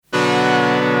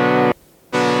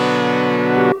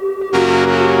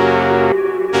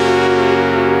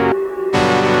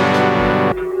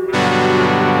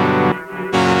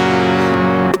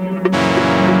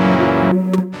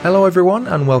Hello everyone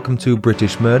and welcome to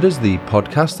British Murders, the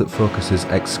podcast that focuses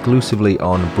exclusively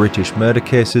on British murder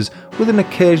cases with an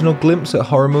occasional glimpse at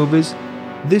horror movies.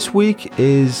 This week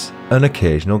is an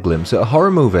occasional glimpse at a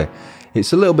horror movie.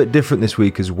 It's a little bit different this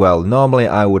week as well. Normally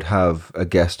I would have a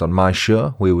guest on my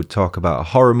show. We would talk about a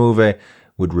horror movie,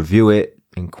 would review it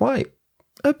in quite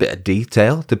a bit of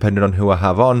detail depending on who I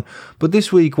have on. But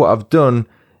this week what I've done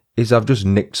is I've just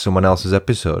nicked someone else's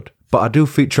episode. But I do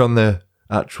feature on the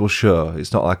actual show.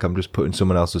 It's not like I'm just putting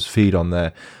someone else's feed on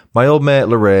there. My old mate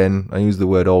Lorraine, I use the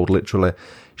word old literally,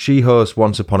 she hosts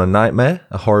Once Upon a Nightmare,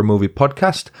 a horror movie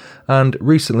podcast, and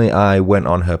recently I went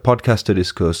on her podcast to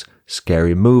discuss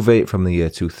Scary Movie from the year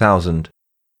 2000.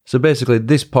 So basically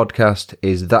this podcast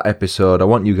is that episode. I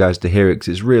want you guys to hear it because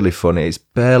it's really funny. It's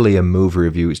barely a movie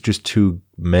review, it's just two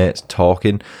mates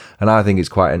talking, and I think it's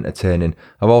quite entertaining.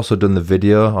 I've also done the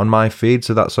video on my feed,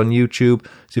 so that's on YouTube.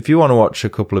 So if you want to watch a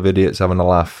couple of idiots having a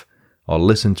laugh, or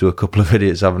listen to a couple of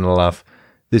idiots having a laugh,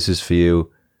 this is for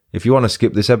you. If you want to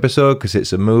skip this episode because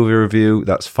it's a movie review,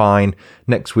 that's fine.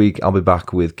 Next week I'll be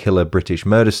back with killer British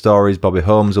murder stories. Bobby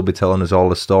Holmes will be telling us all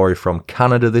the story from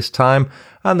Canada this time,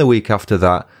 and the week after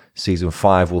that season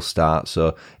 5 will start.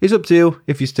 So it's up to you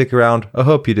if you stick around. I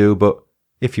hope you do, but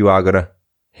if you are gonna,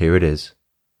 here it is.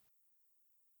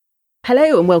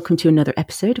 Hello and welcome to another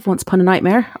episode of Once Upon a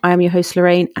Nightmare. I am your host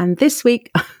Lorraine, and this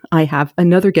week I have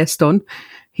another guest on.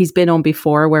 He's been on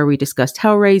before where we discussed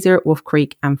Hellraiser, Wolf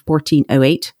Creek and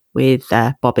 1408 with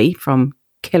Bobby from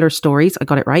Killer Stories. I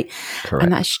got it right. Correct.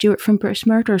 And that's Stuart from British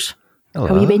Murders. Hello.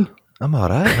 How have you been? I'm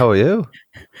alright, how are you?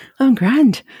 I'm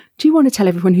grand. Do you want to tell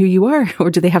everyone who you are,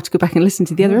 or do they have to go back and listen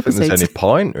to the other I don't think episodes? there's any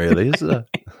point really, is there,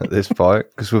 at this point?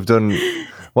 Because we've done,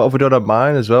 what have we done on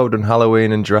mine as well? We've done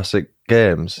Halloween and Jurassic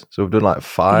Games. So we've done like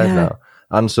 5 now.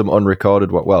 And some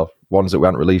unrecorded, ones that we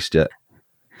haven't released yet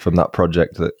from that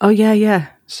project that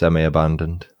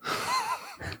semi-abandoned.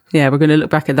 Yeah, we're going to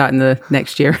look back at that in the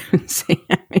next year and see.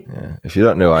 Yeah. If you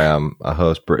don't know who I am, I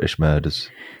host British Murders,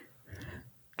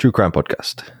 true crime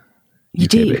podcast. You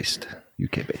do?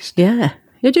 UK based. Yeah.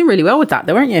 You're doing really well with that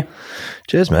though, aren't you?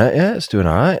 Cheers, mate. Yeah, it's doing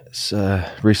all right. It's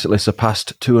recently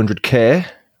surpassed 200k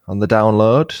on the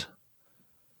download.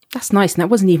 That's nice. And that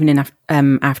wasn't even in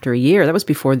after a year. That was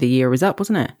before the year was up,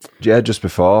 wasn't it? Yeah, just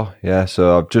before. Yeah,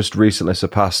 so I've just recently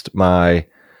reached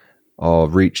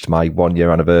my 1 year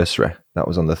anniversary. That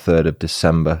was on the 3rd of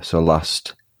December. So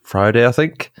last Friday, I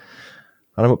think.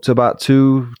 And I'm up to about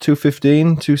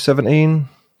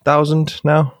 217,000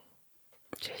 now.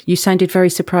 You sounded very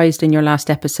surprised in your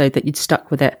last episode that you'd stuck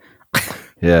with it.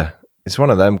 Yeah, it's one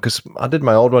of them because I did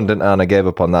my old one, didn't I? And I gave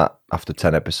up on that after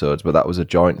 10 episodes, but that was a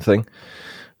joint thing.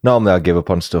 Normally I give up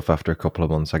on stuff after a couple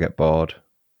of months. I get bored.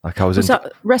 Was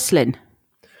that wrestling?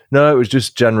 No, it was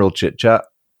just general chit chat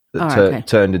that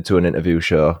turned into an interview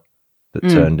show that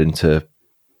turned into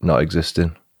not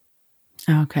existing.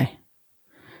 Oh, okay.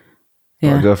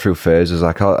 Yeah. I go through phases.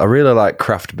 Like I really like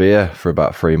craft beer for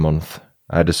about 3 months.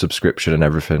 I had a subscription and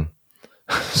everything.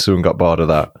 Soon got bored of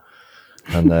that.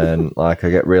 And then I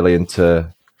get really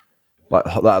into like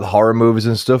horror movies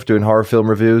and stuff, doing horror film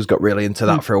reviews. Got really into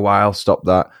that for a while, stopped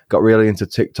that. Got really into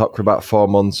TikTok for about 4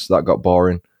 months. That got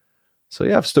boring. So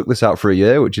yeah, I've stuck this out for a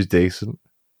year, which is decent.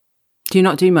 Do you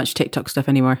not do much TikTok stuff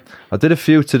anymore? I did a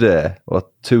few today,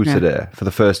 two today, for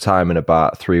the first time in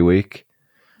about 3 weeks.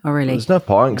 Oh, really? There's no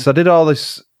point, because I did all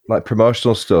this like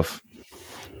promotional stuff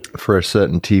for a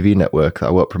certain TV network that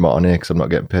I won't promote on here because I'm not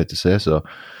getting paid to say so.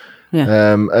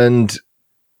 Yeah. And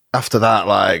after that,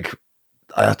 I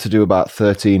had to do about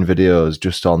 13 videos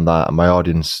just on that, and my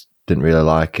audience didn't really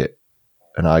like it,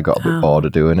 and I got a bit bored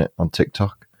of doing it on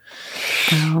TikTok.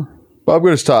 Oh. But I'm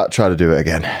going to try to do it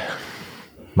again.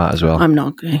 Might as well. I'm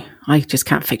not going. I just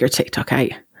can't figure TikTok out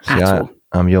at all.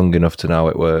 I'm young enough to know how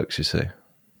it works, you see.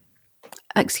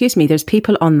 Excuse me, there's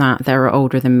people on that are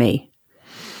older than me.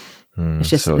 It's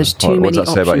just there's too many options. What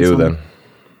does that say about you then?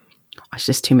 It's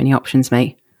just too many options,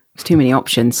 mate. There's too many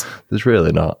options. There's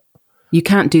really not. You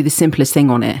can't do the simplest thing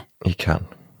on it. You can.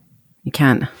 You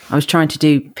can't. I was trying to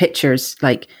do pictures,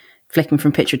 like flicking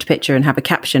from picture to picture and have a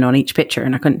caption on each picture,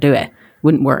 and I couldn't do it.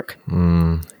 Wouldn't work.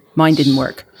 Mine didn't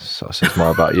work. So it says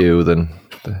more about you than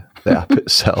the app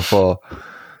itself or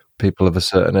people of a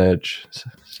certain age. It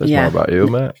says more about you,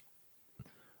 mate.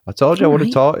 I told you I would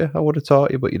have taught you. I would have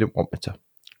taught you, but you didn't want me to.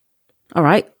 All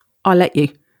right, I'll let you.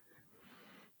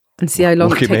 And see how long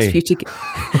Lucky it takes me. for you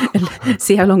to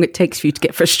see how long it takes for you to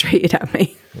get frustrated at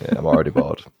me. Yeah, I'm already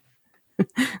bored.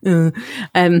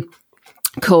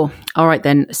 Cool. All right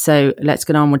then. So let's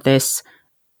get on with this.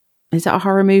 Is that a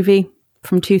horror movie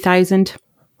from 2000?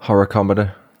 Horror comedy.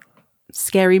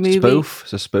 Scary movie. Spoof.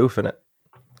 It's a spoof, isn't it?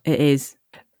 It is.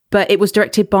 But it was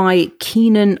directed by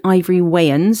Keenan Ivory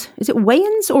Wayans. Is it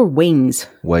Wayans or Waynes?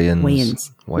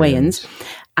 Wayans.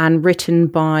 And written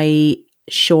by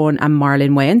Sean and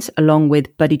Marlon Wayans, along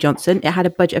with Buddy Johnson. It had a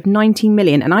budget of 19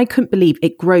 million, and I couldn't believe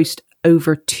it grossed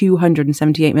over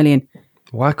 278 million.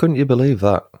 Why couldn't you believe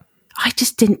that? I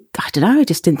just didn't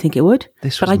think it would.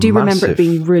 But I do remember it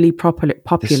being really popular.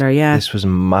 This was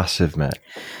massive, mate.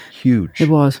 Huge. It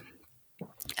was.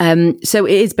 So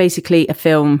it is basically a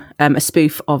film, a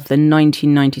spoof of the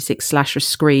 1996 slasher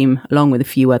Scream, along with a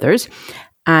few others.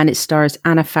 And it stars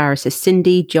Anna Faris as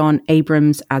Cindy, John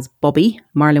Abrams as Bobby,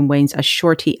 Marlon Wayans as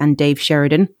Shorty, and Dave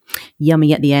Sheridan,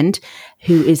 yummy at the end,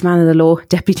 who is man of the law,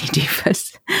 Deputy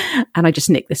Doofus. And I just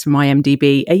nicked this from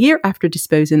IMDb. A year after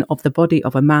disposing of the body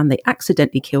of a man they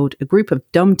accidentally killed, a group of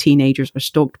dumb teenagers are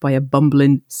stalked by a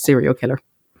bumbling serial killer.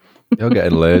 You're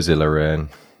getting lazy, Lorraine.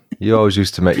 You always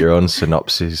used to make your own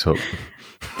synopses up.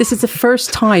 This is the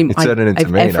first time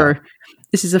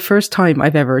This is the first time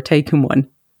I've ever taken one.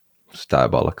 It's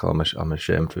diabolical. I'm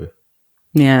ashamed for you.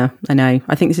 Yeah, I know.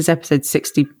 I think this is episode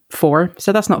 64,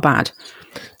 so that's not bad.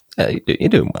 You're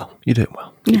doing well. I'm doing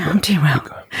well. Keep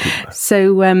going.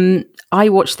 So I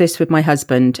watched this with my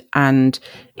husband, and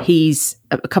he's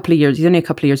only a couple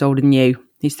of years older than you.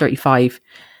 He's 35.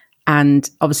 And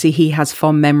obviously he has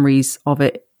fond memories of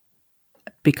it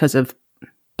because of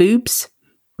boobs,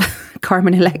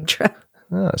 Carmen Electra.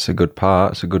 That's a good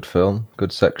part. It's a good film,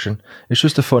 good section. It's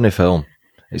just a funny film.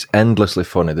 It's endlessly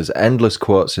funny. There's endless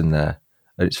quotes in there.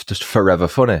 And it's just forever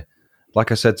funny.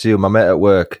 Like I said to you, my mate at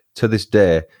work, to this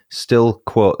day, still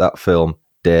quote that film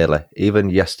daily. Even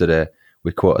yesterday,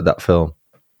 we quoted that film.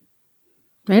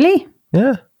 Really?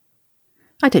 Yeah.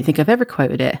 I don't think I've ever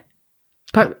quoted it.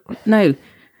 But no.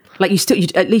 Like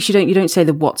at least you don't say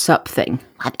the "what's up" thing.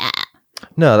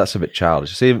 No, that's a bit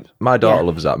childish. See, my daughter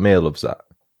loves that. Mia loves that.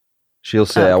 She'll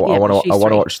say, "I want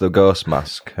to watch the Ghost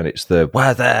Mask," and it's the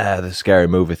 "We're there," the scary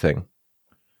movie thing.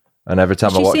 And every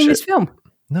time I watch it, this film?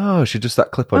 No, she does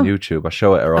that clip on YouTube. I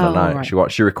show it her on a night.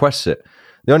 Right. She requests it.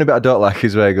 The only bit I don't like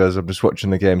is where he goes, "I'm just watching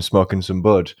the game, smoking some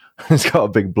bud." He's got a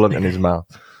big blunt in his mouth,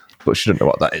 but she doesn't know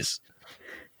what that is.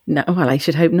 No, well, I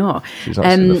should hope not. She's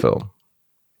not seen the film.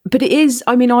 But it is,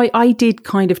 I mean, I did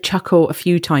kind of chuckle a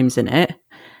few times in it.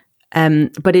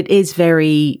 But it is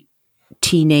very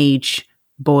teenage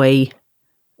boy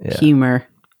humor.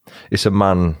 It's a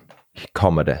man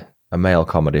comedy, a male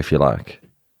comedy, if you like.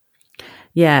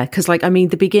 Yeah, because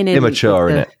the beginning... Immature,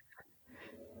 isn't it?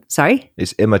 Sorry?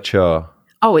 It's immature.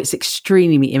 Oh, it's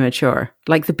extremely immature.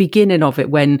 Like the beginning of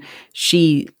it when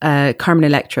she, Carmen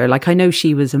Electra, I know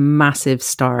she was a massive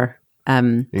star.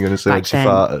 You're going to say that she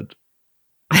farted?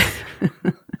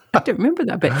 I don't remember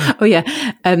that bit. Oh yeah.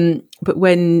 But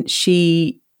when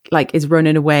she is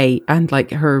running away and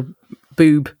her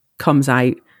boob comes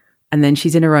out and then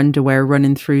she's in her underwear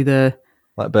running through the...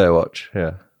 Like Baywatch,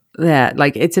 yeah. Yeah,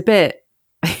 it's a bit...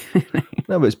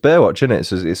 No, but it's Baywatch, isn't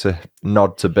it? It's a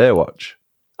nod to Baywatch.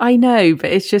 I know, but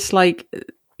it's just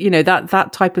that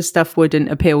type of stuff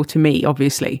wouldn't appeal to me,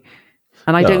 obviously.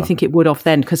 And I don't think it would off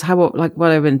then, because I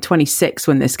was 26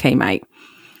 when this came out.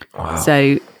 Wow.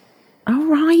 So... All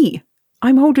right.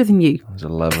 I'm older than you. I was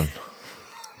 11.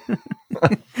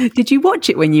 Did you watch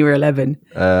it when you were 11?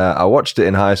 I watched it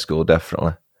in high school,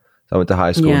 definitely. I went to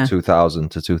high school in 2000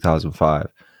 to 2005.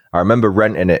 I remember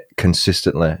renting it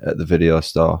consistently at the video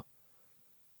store.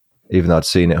 Even though I'd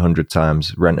seen it 100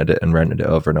 times, rented it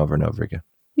over and over and over again.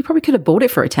 You probably could have bought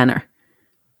it for a tenner.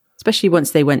 Especially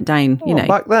once they went down,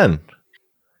 Back then.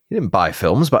 You didn't buy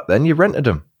films back then, you rented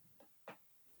them.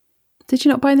 Did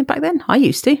you not buy them back then? I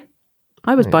used to.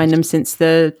 I was buying them since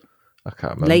the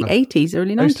late 80s,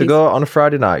 early 90s. I used to go on a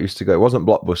Friday night. It wasn't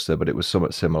Blockbuster, but it was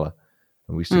somewhat similar.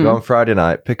 And we used to go on Friday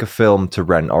night, pick a film to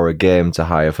rent or a game to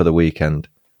hire for the weekend.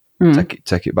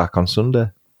 Take it back on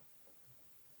Sunday.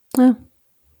 Oh.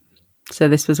 So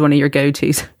this was one of your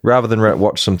go-tos. Rather than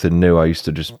watch something new, I used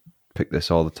to just pick this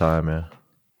all the time, yeah.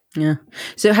 Yeah.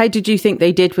 So how did you think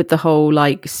they did with the whole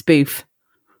spoof?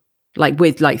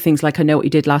 With things like I Know What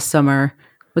You Did Last Summer...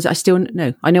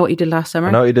 I Know What You Did Last Summer.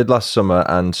 I Know What You Did Last Summer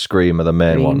and Scream are the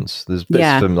main ones. There's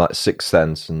bits from Sixth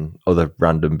Sense and other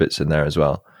random bits in there as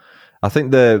well. I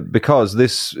think because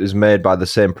this is made by the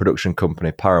same production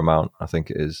company, Paramount, I think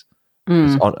it is.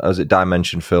 Is it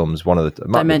Dimension Films? One of the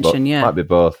Dimension, might be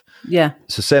both. Yeah,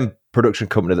 it's the same production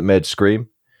company that made Scream,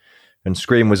 and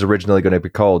Scream was originally going to be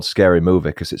called Scary Movie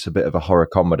because it's a bit of a horror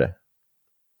comedy.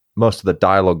 Most of the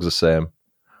dialogue's the same.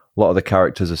 A lot of the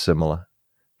characters are similar.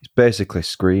 It's basically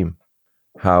Scream,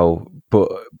 how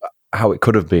it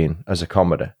could have been as a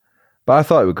comedy. But I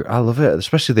thought I love it,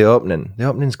 especially the opening. The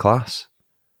opening's class.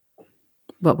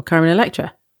 What, with Carmen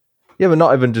Electra? Yeah, but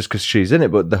not even just because she's in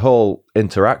it, but the whole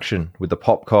interaction with the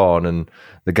popcorn and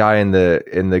the guy in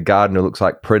the garden who looks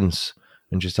like Prince,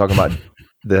 and she's talking about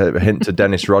the hint to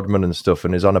Dennis Rodman and stuff,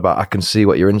 and he's on about, I can see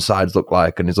what your insides look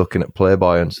like, and he's looking at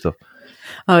Playboy and stuff.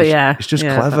 It's just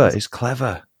clever. It's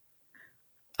clever.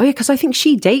 Oh, yeah, because I think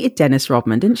she dated Dennis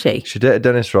Rodman, didn't she? She dated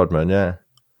Dennis Rodman, yeah.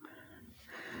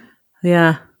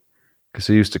 Yeah. Because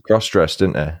he used to cross-dress,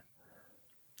 didn't he?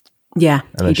 Yeah,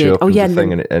 and then she opens the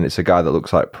thing, and it's a guy that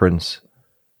looks like Prince.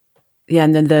 Yeah,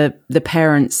 and then the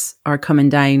parents are coming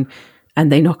down, and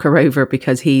they knock her over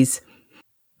because he's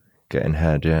getting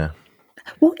head. Yeah.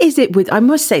 What is it with? I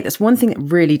must say, that's one thing that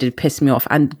really did piss me off.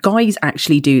 And guys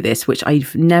actually do this, which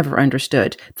I've never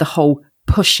understood: the whole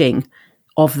pushing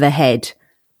of the head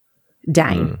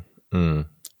down.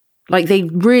 Like they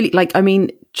really like. I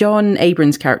mean, John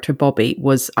Abrams' character Bobby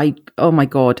was, oh my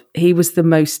God, he was the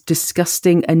most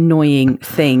disgusting, annoying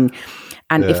thing.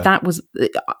 And if that was,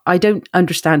 I don't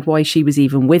understand why she was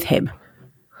even with him.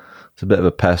 It's a bit of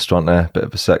a pest, wasn't there? A bit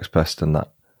of a sex pest and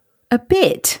that. A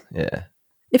bit? Yeah.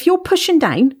 If you're pushing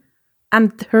down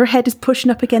and her head is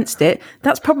pushing up against it,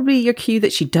 that's probably your cue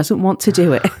that she doesn't want to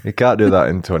do it. You can't do that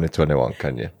in 2021,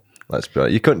 can you? Let's be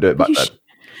honest. You couldn't do it back then.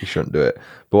 You shouldn't do it.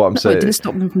 But what I'm saying, it didn't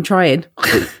stop them from trying.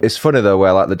 It's funny though,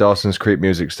 where like the Dawson's Creek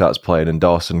music starts playing and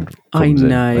Dawson comes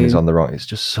in and he's on the wrong. It's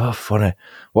just so funny.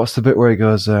 What's the bit where he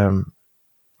goes? Oh,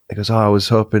 I was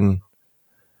hoping.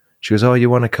 She goes, oh, you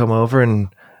want to come over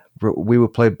and we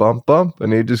would play bump bump,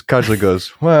 and he just casually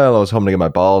goes, well, I was hoping to get my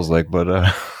balls licked, but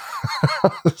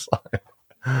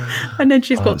and then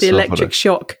she's got the electric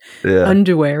shock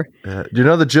underwear. Yeah. Do you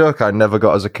know the joke I never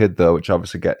got as a kid though, which I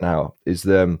obviously get now, is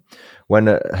when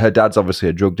her dad's obviously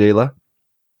a drug dealer,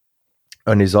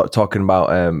 and he's like talking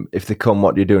about if they come,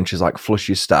 what do you do? And she's like, flush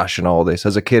your stash and all this.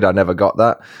 As a kid, I never got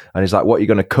that. And he's like, what are you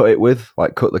going to cut it with?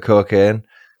 Like cut the cocaine?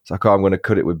 It's like, oh, I'm going to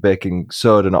cut it with baking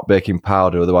soda, not baking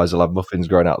powder, otherwise I'll have muffins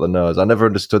growing out the nose. I never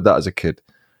understood that as a kid.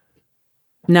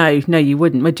 No, you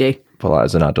wouldn't, would you? But like,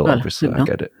 as an adult, obviously, I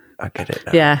get it. I get it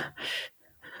now. Yeah.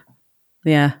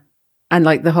 Yeah. And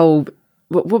like the whole,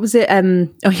 what was it?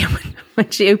 When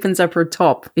she opens up her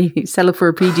top, you sell it for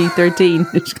a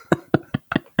PG-13.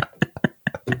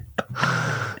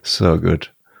 So good.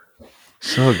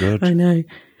 So good. I know.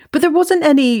 But there wasn't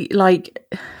any, like,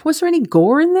 was there any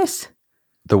gore in this?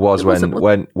 There was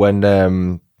when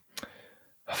I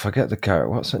forget the character.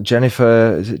 What's it?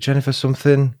 Jennifer? Is it Jennifer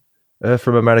something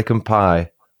from American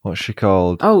Pie? What's she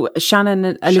called? Oh, Shannon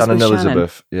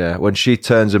Elizabeth. Yeah, when she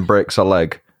turns and breaks her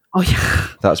leg. Oh yeah,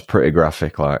 that's pretty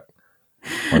graphic. Like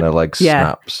when her leg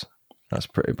snaps, that's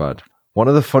pretty bad. One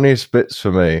of the funniest bits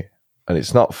for me, and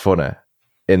it's not funny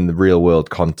in the real world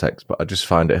context, but I just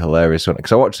find it hilarious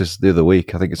because I watched this the other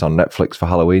week. I think it's on Netflix for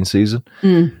Halloween season.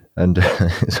 And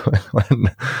it's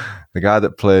when the guy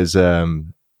that plays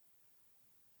the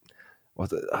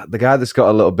guy that's got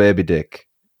a little baby dick,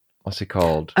 what's he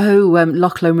called? Oh,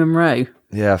 Lachlan Monroe.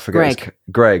 Yeah, I forget.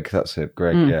 Greg, that's it.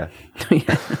 Greg, yeah.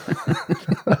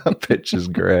 That picture's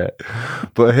great.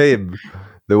 But him,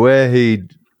 the way he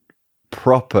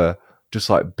proper just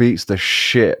like beats the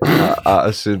shit out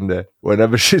of Cindy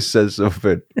whenever she says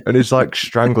something, and he's like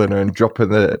strangling her and dropping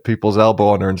the people's elbow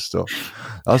on her and stuff.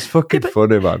 That's fucking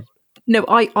funny, man. No,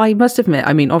 I must admit,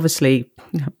 I mean, obviously,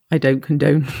 I don't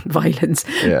condone violence,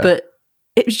 but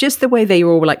it was just the way they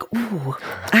were all like, ooh,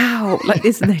 ow, like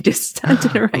this, and they're just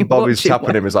standing around. And Bobby's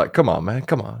tapping him. He's like, come on, man,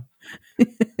 come on.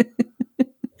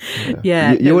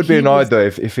 Yeah. You would be annoyed though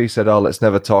if he said, oh, let's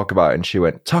never talk about it, and she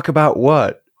went, talk about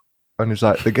what? And he's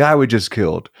like, the guy we just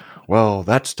killed. Well,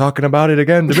 that's talking about it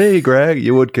again to me, Greg.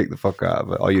 You would kick the fuck out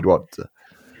of it, or you'd want to.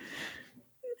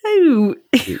 No.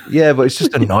 Yeah, but it's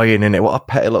just annoying, isn't it? What a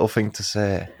petty little thing to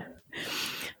say.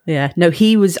 Yeah. No,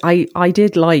 he was, I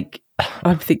did like,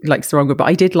 I think like's the wrong word, but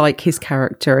I did like his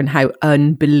character and how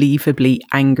unbelievably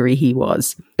angry he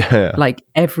was. Yeah. Like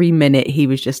every minute he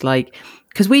was just like,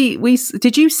 because we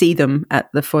did you see them at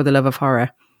the For the Love of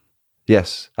Horror?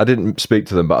 Yes, I didn't speak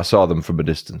to them, but I saw them from a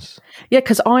distance. Yeah,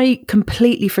 because I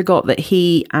completely forgot that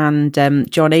he and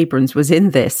John Abrams was in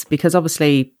this, because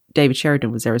obviously David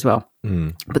Sheridan was there as well.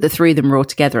 But the three of them were all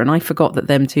together, and I forgot that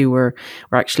them two were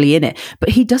actually in it. But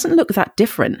he doesn't look that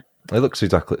different. It looks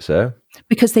exactly the same.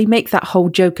 Because they make that whole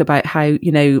joke about how,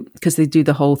 you know, because they do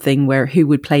the whole thing where who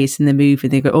would play us in the movie,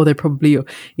 and they go, oh, they're probably,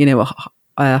 you know,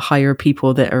 hire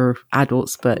people that are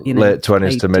adults, but, you know. Late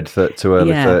 20s to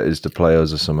early 30s to play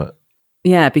us or something.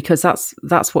 Yeah, because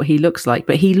that's what he looks like.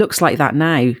 But he looks like that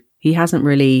now. He hasn't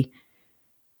really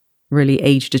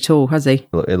aged at all, has he?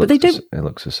 It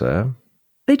looks the same.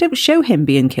 They don't show him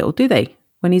being killed, do they?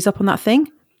 When he's up on that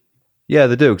thing? Yeah,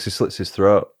 they do, because he slits his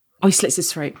throat. Oh, he slits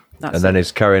his throat. That's and then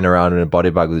he's carrying around in a body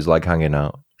bag with his leg hanging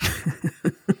out.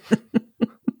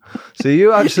 So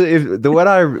you actually, when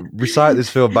I recite this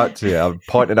film back to you, I'm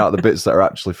pointing out the bits that are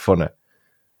actually funny.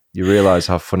 You realise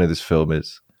how funny this film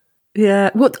is.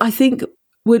 Yeah. Well, I think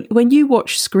when you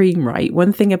watch Scream, right,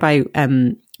 one thing about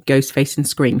Ghostface in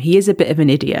Scream, he is a bit of an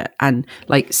idiot, and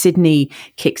like Sidney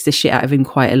kicks the shit out of him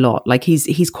quite a lot. Like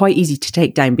he's quite easy to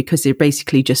take down because they're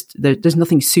basically just there's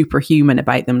nothing superhuman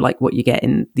about them like what you get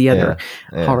in the other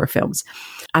horror films.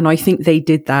 And I think they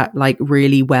did that like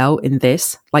really well in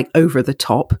this, like over the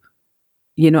top.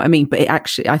 You know what I mean? But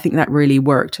I think that really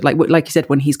worked. Like you said,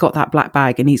 when he's got that black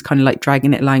bag and he's kind of like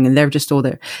dragging it along, and they're just all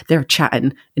there, they're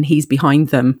chatting, and he's behind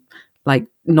them, like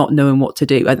not knowing what to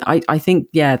do. And I think,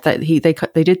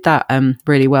 that they did that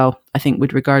really well. I think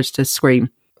with regards to Scream.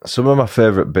 Some of my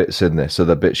favourite bits in this are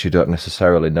the bits you don't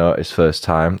necessarily notice first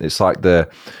time. It's like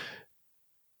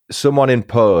someone in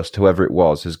post, whoever it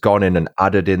was, has gone in and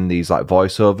added in these like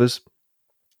voiceovers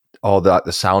or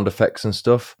the sound effects and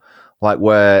stuff. Like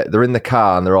where they're in the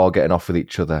car and they're all getting off with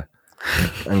each other.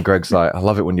 And Greg's like, I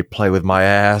love it when you play with my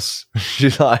ass.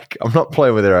 She's like, I'm not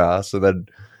playing with her ass. And then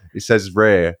he says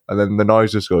Ray. And then the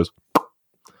noise just goes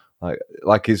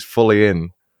like he's fully in.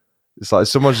 It's like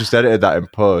someone's just edited that in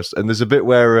post. And there's a bit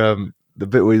where the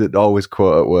bit we always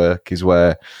quote at work is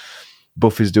where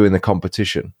Buffy's doing the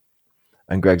competition.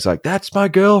 And Greg's like, that's my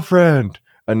girlfriend.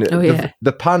 And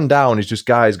the pan down is just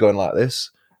guys going like this,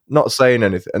 not saying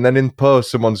anything. And then in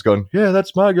post, someone's gone, yeah,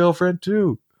 that's my girlfriend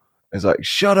too. It's like,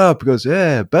 shut up. He goes,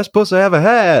 yeah, best puss I ever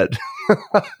had.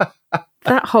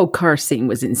 That whole car scene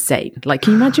was insane. Like,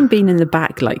 can you imagine being in the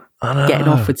back, like getting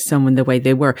off with someone the way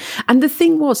they were? And the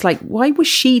thing was, like, why was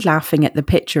she laughing at the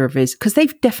picture of his? Because they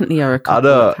definitely are a couple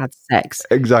that had sex.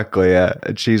 Exactly, yeah.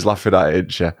 And she's laughing at it,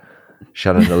 isn't she?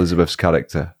 Shannon Elizabeth's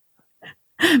character.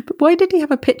 But why did he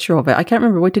have a picture of it? I can't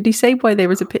remember. What did he say? Why there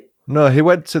was a picture? No,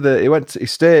 he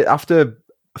stayed after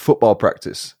football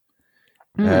practice.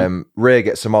 Ray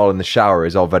gets them all in the shower.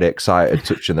 He's all very excited,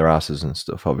 touching their asses and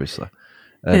stuff, obviously.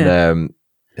 And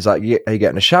he's like, are you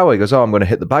getting a shower? He goes, oh, I'm going to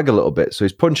hit the bag a little bit. So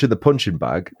he's punching the punching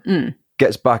bag,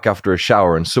 gets back after a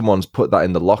shower, and someone's put that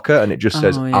in the locker, and it just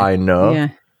says, I know.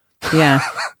 Yeah.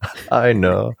 I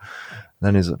know. And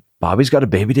then he's like, Bobby's got a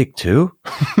baby dick too?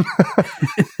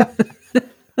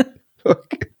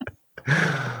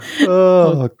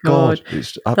 Oh, God.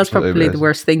 That's probably amazing. The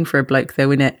worst thing for a bloke,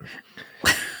 though, isn't it?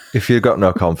 If you've got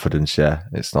no confidence,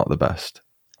 it's not the best.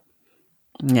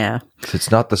 Yeah. It's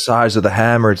not the size of the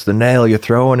hammer, it's the nail you're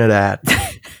throwing it at.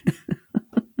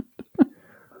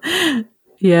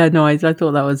 Yeah, no, I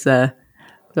thought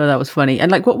that was funny.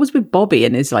 And like, what was with Bobby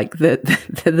and his like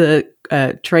the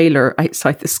trailer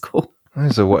outside the school?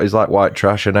 He's like white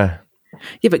trash, isn't he?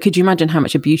 Yeah, but could you imagine how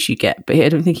much abuse you get? But I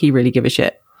don't think he really give a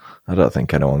shit. I don't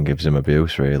think anyone gives him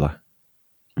abuse, really.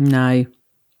 No.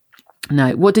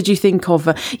 What did you think of?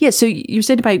 So you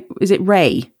said about, is it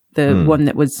Ray, the one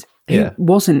that was who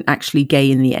wasn't actually gay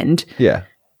in the end? Yeah.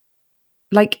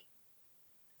 Like,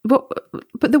 but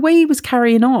the way he was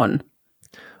carrying on.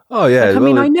 Oh yeah. Like, I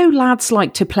mean, I know lads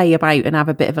like to play about and have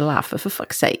a bit of a laugh, but for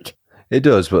fuck's sake. It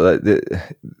does, but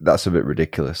that's a bit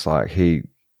ridiculous. Like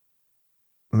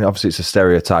obviously it's a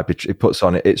stereotype. He puts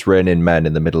on it's raining men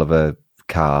in the middle of a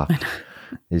car.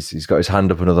 He's got his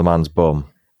hand up another man's bum.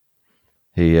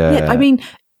 I mean,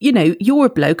 you know, you're a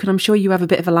bloke, and I'm sure you have a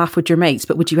bit of a laugh with your mates.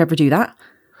 But would you ever do that?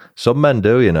 Some men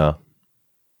do, you know.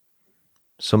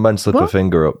 Some men slip a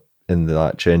finger up in the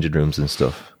like changing rooms and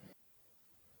stuff.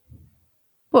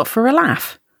 What, for a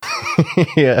laugh?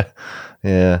 Yeah.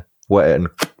 Wet it and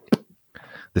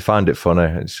they find it funny.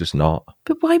 It's just not.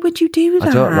 But why would you do that?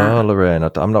 I don't know, Lorraine.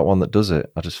 I'm not one that does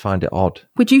it. I just find it odd.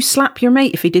 Would you slap your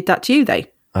mate if he did that to you, though?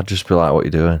 I'd just be like, what are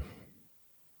you doing?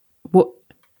 What?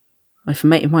 If a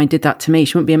mate of mine did that to me,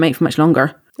 she wouldn't be a mate for much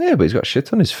longer. Yeah, but he's got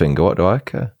shit on his finger. What do I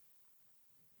care?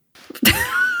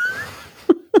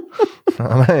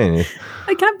 I mean,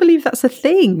 I can't believe that's a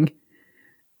thing.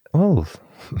 Well,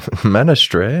 men are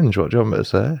strange. What do you want me to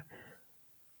say?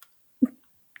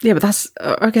 Yeah, but that's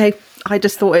okay. I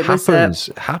just thought it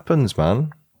happens,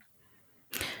 man.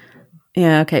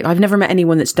 Yeah, okay. I've never met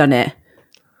anyone that's done it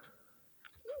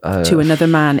to another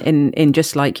man in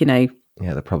just like, you know.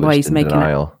 Yeah, they're probably in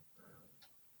denial.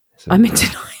 I'm in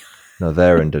denial. No,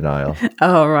 they're in denial.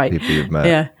 Oh, right. People you've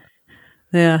met.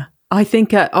 Yeah. I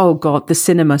think, oh God, the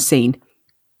cinema scene.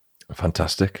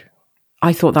 Fantastic.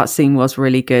 I thought that scene was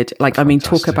really good. Like, fantastic. I mean,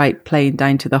 talk about playing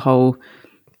down to the whole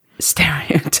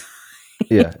stereotype.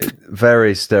 Yeah,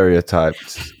 very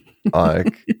stereotyped.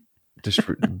 Like,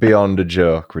 Just beyond a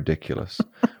joke, ridiculous.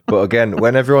 But again,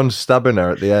 when everyone's stabbing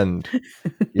her at the end,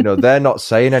 you know, they're not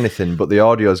saying anything, but the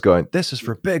audio's going, "This is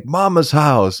for Big Mama's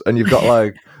house," and you've got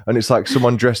like, and it's like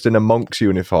someone dressed in a monk's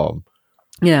uniform,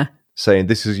 Yeah, saying,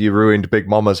 "This is you ruined Big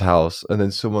Mama's house," and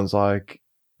then someone's like,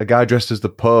 a guy dressed as the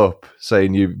Pope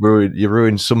saying, "You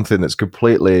ruined something that's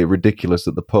completely ridiculous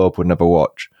that the Pope would never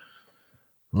watch."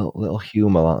 Little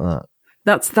humour like that.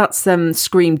 that's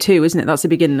Scream 2, isn't it? That's the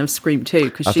beginning of Scream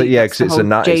 2. I think, yeah, because it's a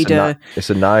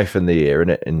knife in the ear, isn't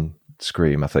it? In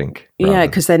Scream, I think. Yeah,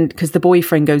 because the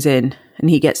boyfriend goes in and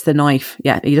he gets the knife.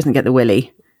 Yeah, he doesn't get the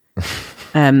willy.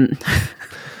 The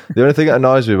only thing that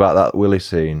annoys me about that willy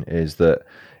scene is that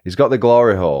he's got the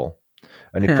glory hole,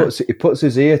 and he puts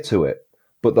his ear to it,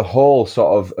 but the hole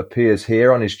sort of appears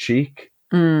here on his cheek,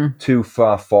 too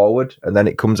far forward, and then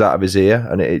it comes out of his ear,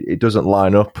 and it doesn't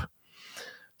line up.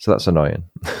 So that's annoying.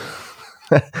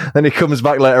 Then he comes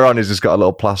back later on, he's just got a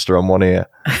little plaster on one ear.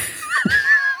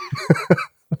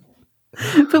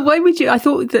 But why would you? I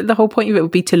thought that the whole point of it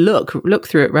would be to look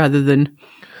through it rather than.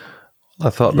 I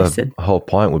thought the whole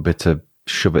point would be to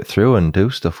shove it through and do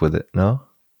stuff with it. No?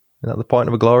 Isn't that the point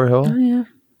of a glory hole? Oh, yeah.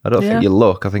 I don't think you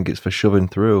look. I think it's for shoving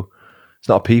through. It's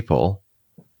not people.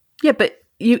 Yeah, but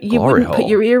you wouldn't put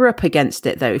your ear up against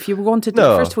it, though. If you wanted to,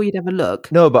 first of all, you'd have a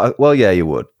look. No, but, well, yeah, you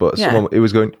would. But it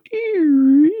was going...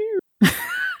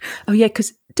 Oh, yeah,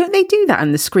 because don't they do that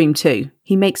in the Scream 2?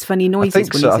 He makes funny noises. I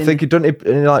think so. I think he doesn't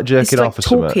like jerking off or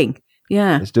something. Talking.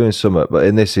 Yeah. He's doing something. But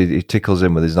in this, he tickles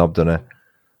him with his knob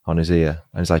on his ear.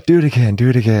 And he's like, do it again, do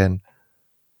it again.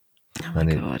 Oh, my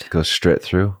God. It goes straight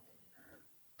through.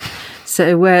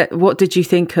 So what did you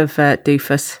think of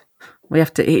Doofus?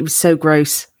 It was so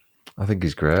gross. I think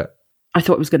he's great. I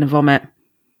thought he was going to vomit.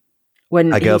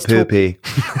 When I go poopy.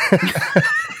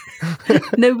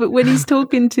 No, but when he's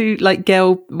talking to like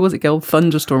Gail, was it Gail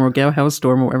Thunderstorm or Gail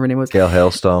Hailstorm or whatever her name was? Gail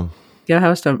Hailstorm. Gail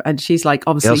Hailstorm. And she's like,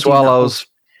 obviously, Gail Swallows.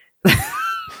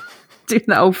 Doing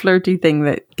that old flirty thing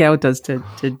that Gail does to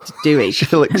Dewey.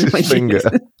 She licks his finger.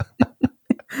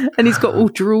 And he's got all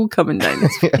drool coming down.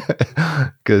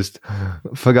 Because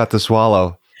forgot to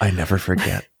swallow. I never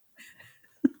forget.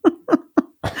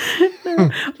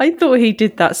 I thought he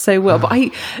did that so well, but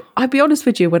I'll be honest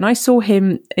with you, when I saw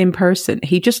him in person,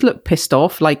 he just looked pissed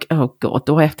off, like, oh God,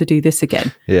 do I have to do this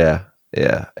again? Yeah. He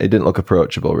didn't look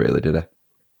approachable, really, did he?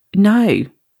 No,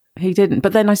 he didn't.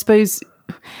 But then I suppose,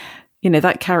 you know,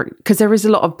 that character, because there is a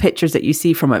lot of pictures that you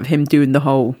see from him doing the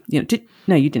whole, you know,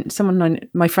 no, you didn't.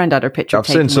 My friend had her picture. I've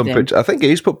seen some pictures. I think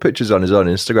he's put pictures on his own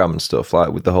Instagram and stuff,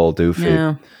 like with the whole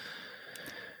Doofy.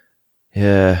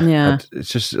 Yeah. It's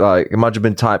just like, imagine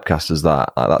being typecast as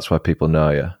that. Like, that's why people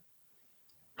know you.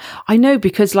 I know,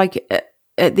 because like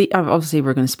at the, obviously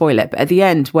we're going to spoil it, but at the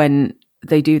end when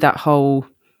they do that whole,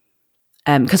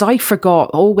 because I forgot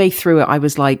all the way through it, I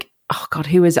was like, oh God,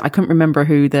 who is it? I couldn't remember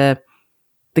who the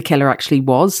killer actually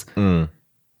was. You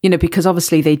know, because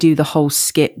obviously they do the whole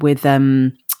skit with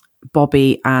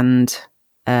Bobby and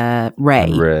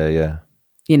Ray. Ray, yeah.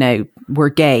 You know, we're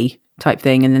gay type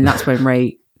thing, and then that's when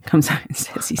Ray comes out and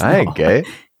says he's not. I ain't gay.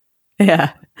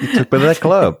 Yeah. You took me to their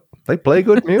club. They play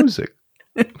good music.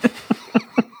 But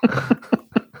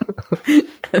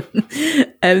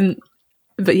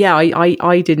yeah,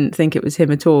 I didn't think it was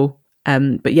him at all.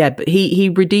 But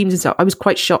he redeems himself. I was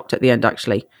quite shocked at the end,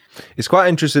 actually. It's quite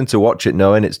interesting to watch it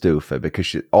knowing it's Doofy,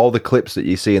 because all the clips that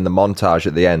you see in the montage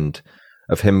at the end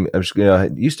of him, you know,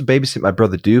 he used to babysit my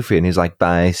brother Doofy, and he's like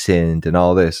Bison and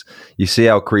all this. You see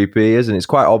how creepy he is, and it's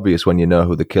quite obvious when you know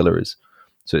who the killer is.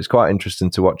 So it's quite interesting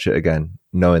to watch it again,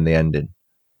 knowing the ending.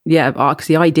 Yeah,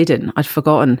 actually, I didn't. I'd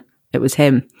forgotten it was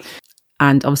him.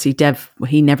 And obviously, Dev,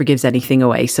 he never gives anything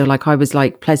away. So, like, I was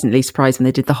like pleasantly surprised when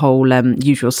they did the whole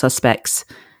Usual Suspects.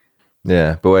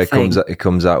 Yeah, but when it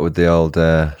comes out with the old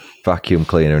vacuum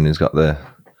cleaner, and he's got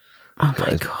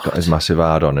got his massive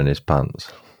hard on in his pants.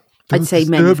 I'd say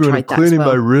men have tried that as well. Cleaning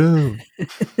my room.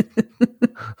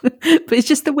 But it's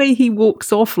just the way he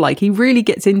walks off. Like, he really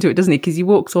gets into it, doesn't he? Because he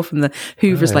walks off and the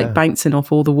Hoover's like bouncing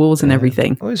off all the walls and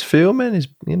everything. Well, he's filming. He's,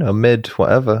 you know, mid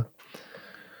whatever.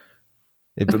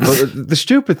 Yeah, but the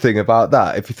stupid thing about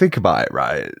that, if you think about it,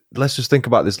 right? Let's just think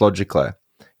about this logically.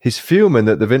 He's fuming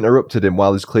that they've interrupted him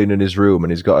while he's cleaning his room,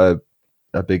 and he's got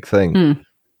a big thing.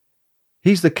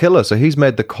 He's the killer, so he's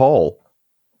made the call.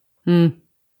 So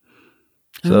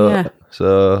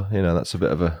you know, that's a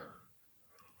bit of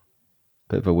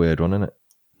a weird one, isn't it?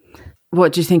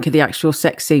 What do you think of the actual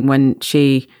sex scene when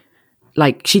she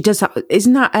does that?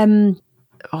 Isn't that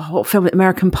what film?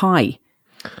 American Pie.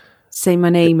 Say my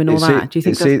name and all that. Do you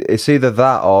think it's either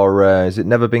that or has it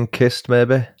Never Been Kissed?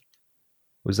 Maybe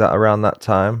was that around that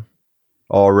time,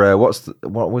 Or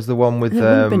what was the one with? It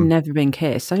wouldn't have been Never Been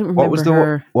Kissed. I don't remember what was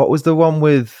her. What was the one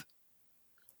with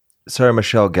Sarah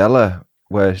Michelle Gellar?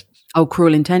 Where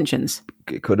Cruel Intentions.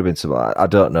 It could have been some. I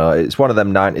don't know. It's one of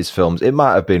them 90s films. It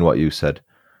might have been what you said,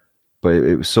 but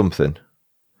it was something.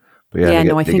 But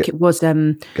I think it was.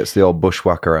 Gets the old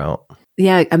bushwhacker out.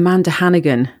 Yeah, Amanda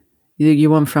Hannigan. You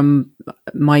one from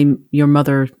Your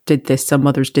Mother Did This. Some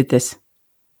Mothers Did This.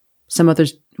 Some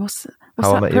Others. What's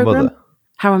How that I Met program? Your Mother.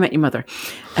 How I Met Your Mother.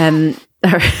 Some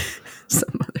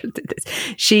Mother Did This.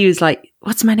 She was like,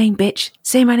 "What's my name, bitch?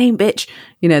 Say my name, bitch."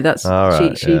 You know, that's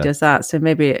right, she does that. So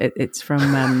maybe it's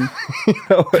from.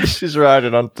 She's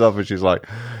riding on top and she's like,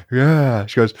 "Yeah."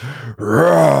 She goes,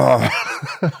 "Raw."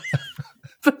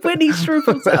 But when he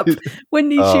shrivels up,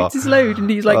 when he shoots his load, and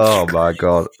he's like, "Oh my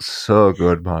god, so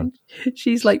good, man!"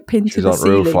 She's like pinned to She's the on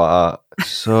ceiling. roof like that.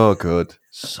 So good,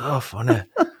 so funny.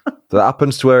 That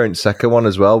happens to her in second one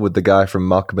as well with the guy from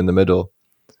Malcolm in the Middle.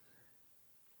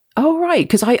 Oh right,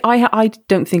 because I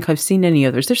don't think I've seen any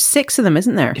others. There's 6 of them,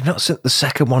 isn't there? You've not seen the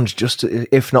second one's just,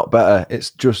 if not better,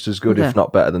 it's just as good, if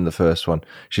not better than the first one.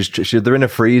 They're in a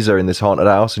freezer in this haunted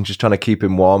house, and she's trying to keep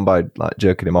him warm by like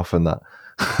jerking him off and that.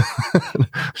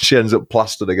 She ends up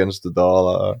plastered against the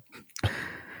door.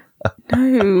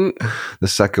 No. The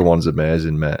second one's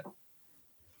amazing, mate.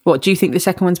 What, do you think the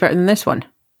second one's better than this one?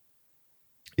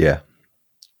 Yeah,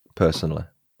 personally,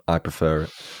 I prefer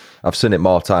it. I've seen it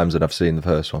more times than I've seen the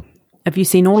first one. Have you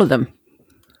seen all of them?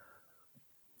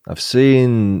 I've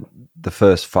seen the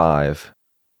first 5.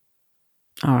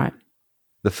 All right.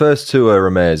 The first 2 are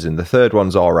amazing. The third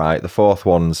one's all right. The fourth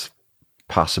one's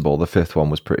passable. The fifth one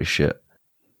was pretty shit.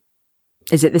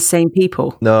 Is it the same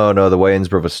people? No, the Wayans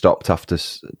brothers stopped after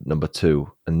number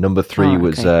 2. And number 3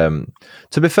 was, to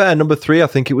be fair, number 3, I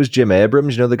think it was Jim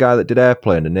Abrams, you know, the guy that did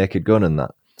Airplane and Naked Gun and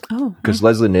that. Oh. Because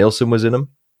Leslie Nielsen was in them.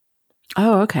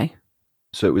 Oh, okay.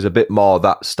 So it was a bit more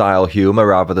that style humour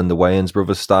rather than the Wayans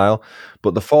brothers style.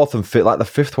 But the fourth and fifth, like the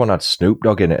fifth one had Snoop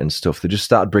Dogg in it and stuff. They just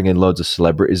started bringing loads of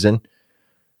celebrities in.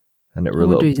 And it were a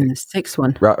little in the 6th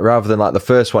one. Rather than like the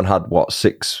first one had,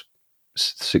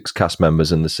 6 cast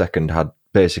members, and the second had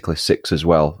basically 6 as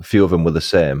well. A few of them were the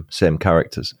same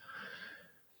characters.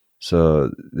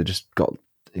 So they just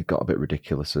it got a bit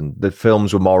ridiculous, and the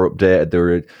films were more updated. They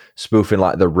were spoofing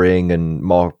like The Ring and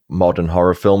more modern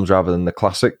horror films rather than the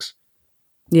classics.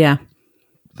 Yeah.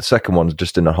 The second one's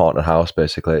just in a haunted house,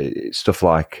 basically. It's stuff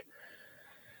like,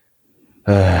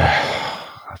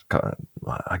 I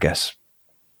guess,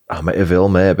 Amityville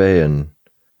maybe, and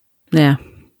yeah.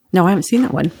 No, I haven't seen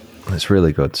that one. It's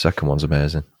really good. The second one's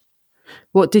amazing.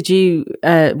 What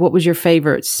was your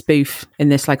favourite spoof in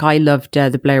this? Like, I loved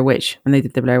the Blair Witch, when they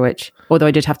did the Blair Witch. Although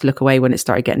I did have to look away when it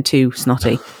started getting too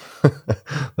snotty. The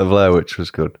Blair Witch was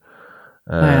good.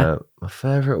 My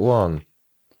favourite one.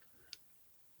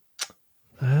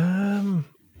 You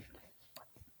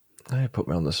put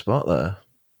me on the spot there.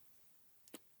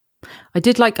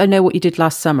 I Know What You Did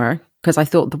Last Summer, because I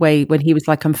thought the way when he was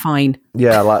like, "I'm fine."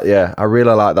 Yeah, I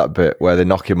really like that bit where they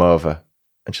knock him over.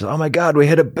 And she's like, "Oh my God, we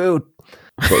hit a boot."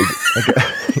 But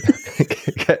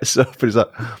he gets up and he's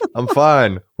like, "I'm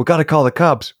fine. We got to call the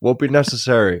cops. Won't be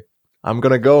necessary. I'm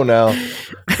going to go now."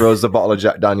 Throws the bottle of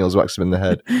Jack Daniels, whacks him in the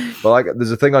head. But like,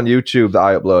 there's a thing on YouTube that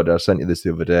I uploaded. I sent you this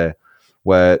the other day,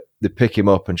 where they pick him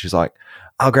up and she's like,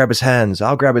 "I'll grab his hands.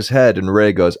 I'll grab his head." And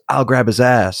Ray goes, "I'll grab his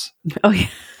ass." Oh, yeah.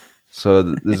 So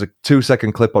there's a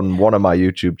 2-second clip on one of my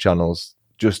YouTube channels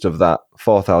just of that,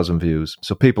 4,000 views.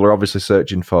 So people are obviously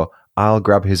searching for "I'll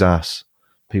grab his ass."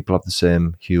 People have the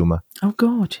same humour. Oh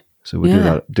God! So we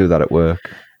do that at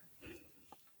work.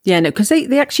 Yeah, no, because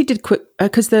they actually did quick,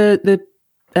 because the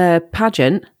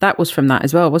pageant, that was from that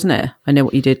as well, wasn't it? I Know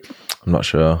What You Did. I'm not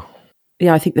sure.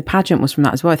 Yeah, I think the pageant was from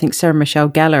that as well. I think Sarah Michelle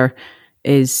Gellar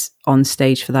is on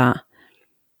stage for that.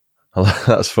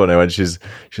 That's funny when she's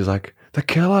like, "The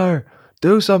killer,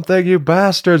 do something, you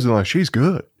bastards!" And I'm like, she's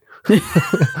good.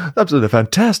 Absolutely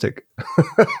fantastic.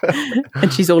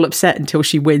 And she's all upset until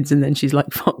she wins, and then she's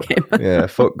like, "Fuck him." Yeah,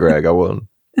 fuck Greg, I won.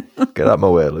 Get out of my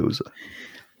way, loser.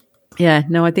 Yeah,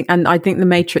 no, I think the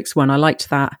Matrix one, I liked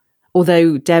that.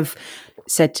 Although Dev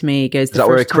said to me, he goes, "Is that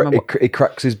where he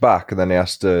cracks his back and then he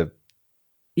has to?"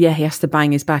 Yeah, he has to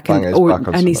bang his back,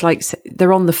 and he's like,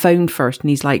 they're on the phone first, and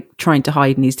he's like trying to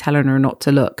hide, and he's telling her not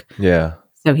to look. Yeah.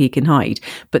 So he can hide.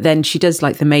 But then she does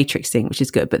like the Matrix thing, which is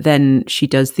good. But then she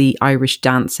does the Irish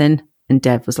dancing, and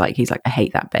Dev was like, I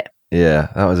hate that bit. Yeah,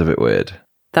 that was a bit weird.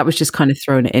 That was just kind of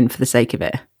throwing it in for the sake of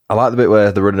it. I like the bit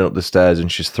where they're running up the stairs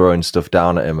and she's throwing stuff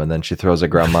down at him, and then she throws her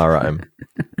grandma at him.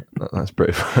 That's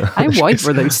pretty fun. How wide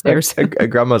were those stairs? Her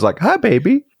grandma's like, "Hi,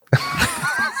 baby."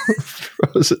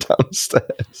 Throws her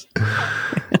downstairs.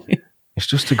 It's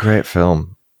just a great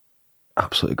film.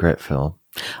 Absolutely great film.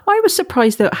 I was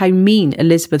surprised though how mean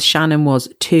Elizabeth Shannon was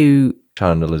to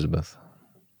Shannon Elizabeth.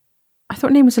 I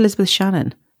thought her name was Elizabeth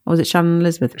Shannon. Or was it Shannon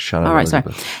Elizabeth? Shannon All right,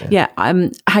 Elizabeth. sorry. Yeah,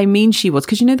 how mean she was.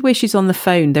 Because you know the way she's on the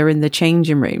phone, they're in the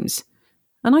changing rooms.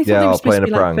 And I thought they were supposed to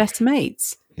be like best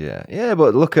mates. Yeah,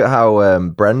 but look at how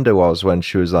Brenda was when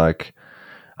she was like,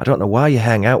 I don't know why you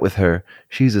hang out with her.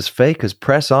 She's as fake as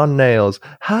press-on nails.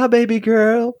 Hi, baby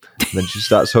girl. And then she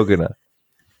starts hugging her.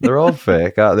 They're all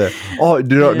fake, aren't they? Oh,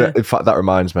 do you know? Yeah. In fact, that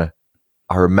reminds me.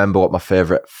 I remember what my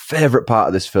favorite part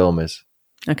of this film is.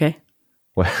 Okay.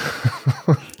 Where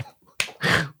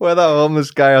that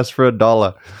homeless guy asks for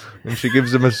 $1 and she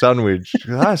gives him a sandwich. She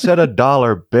goes, I said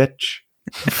 $1, bitch.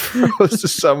 Throws the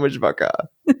sandwich back at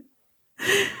her.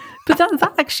 But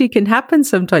that actually can happen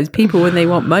sometimes. People, when they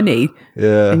want money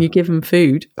and you give them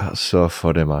food. That's so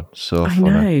funny, man. So funny.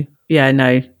 I know. Yeah,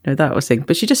 no, that was the thing.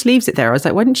 But she just leaves it there. I was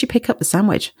like, why didn't she pick up the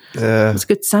sandwich? Yeah. It was a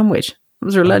good sandwich. It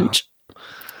was her lunch.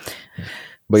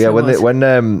 But yeah, when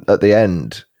at the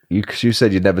end, you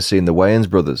said you'd never seen the Wayans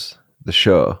Brothers, the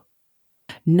show.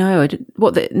 No,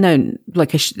 what they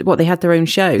had their own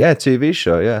show. Yeah, TV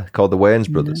show, yeah, called the Wayans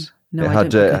Brothers. No,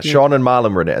 it had Sean and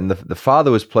Marlon were in it, and the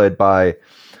father was played by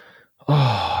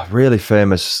a really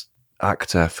famous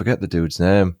actor. I forget the dude's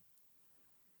name.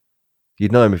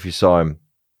 You'd know him if you saw him.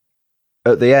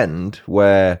 At the end,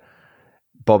 where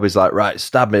Bobby's like, right,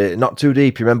 stab me, not too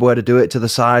deep. You remember where to do it, to the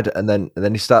side, and then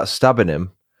he starts stabbing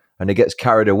him, and he gets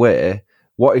carried away.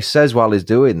 What he says while he's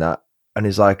doing that, and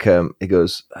he's like, he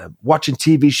goes, watching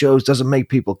TV shows doesn't make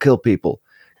people kill people.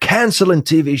 Canceling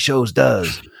TV shows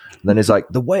does. And then he's like,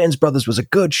 the Wayans Brothers was a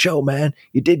good show, man.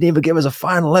 You didn't even give us a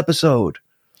final episode.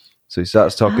 So he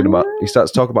starts talking about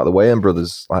the Wayans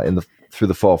Brothers like through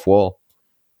the fourth wall.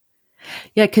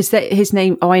 Yeah, because his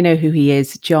name. Oh, I know who he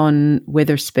is. John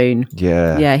Witherspoon.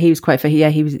 Yeah, he was quite.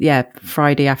 He was. Yeah,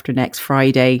 Friday after next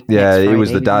Friday. Yeah, he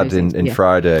was the dad in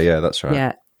Friday. Yeah, that's right.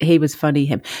 Yeah, he was funny.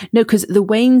 Him. No, because the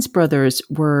Wayans brothers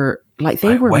were like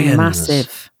they were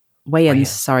massive. Wayans,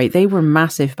 sorry, they were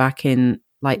massive back in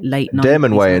like late 90s.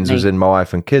 Damon Wayans was in My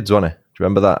Wife and Kids, wasn't he? Do you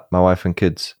remember that? My Wife and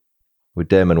Kids with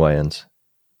Damon Wayans.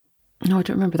 No, I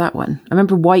don't remember that one. I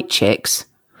remember White Chicks.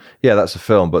 Yeah, that's a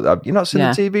film, but you're not seen the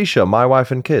TV show, My Wife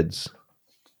and Kids?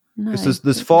 No. Because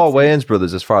there's four Wayans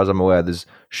brothers, as far as I'm aware. There's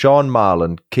Sean,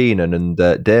 Marlon, Keenan, and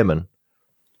Damon.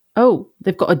 Oh,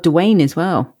 they've got a Dwayne as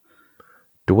well.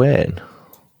 Dwayne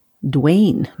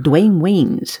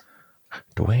Wayans.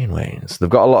 Dwayne Wayans. They've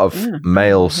got a lot of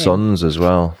male sons as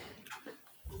well.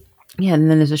 Yeah, and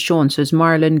then there's a Sean. So it's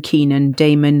Marlon, Keenan,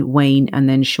 Damon, Wayne, and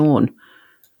then Sean.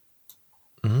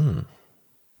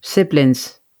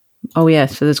 Siblings. Oh yeah,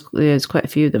 so there's quite a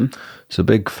few of them. It's a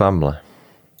big family.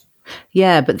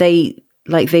 Yeah, but they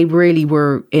really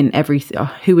were in everything.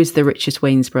 Oh, who is the richest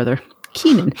Wayans brother?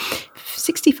 Keenan,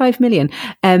 65 million.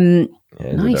 Nice.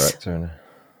 The director,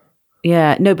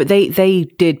 yeah, no, but they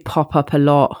did pop up a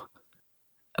lot,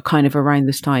 kind of around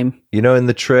this time. You know, in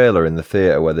the trailer in the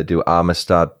theatre where they do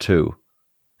Amistad 2.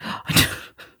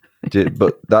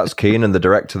 But that's Keenan, the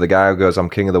director, the guy who goes, "I'm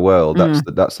king of the world."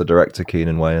 That's the director,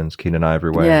 Keenan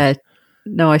Ivory Wayans. Yeah,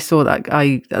 no, I saw that.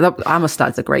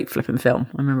 Amistad's a great flipping film.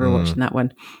 I remember watching that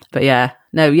one. But I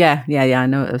know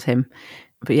it was him.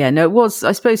 But yeah, no, it was.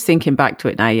 I suppose thinking back to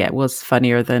it now, it was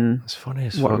funnier than it's funny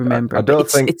as what I remember. I don't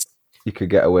think you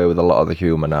could get away with a lot of the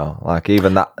humour now. Like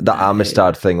even that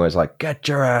Amistad thing where it's like, "Get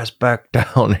your ass back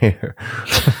down here,"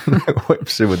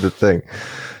 whips him with the thing.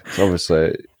 So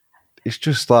obviously. It's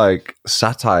just like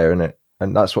satire, isn't it?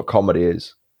 And that's what comedy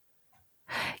is.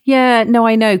 Yeah, no,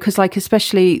 I know. Because like,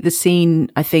 especially the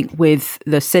scene, I think, with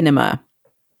the cinema,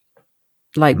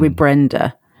 like with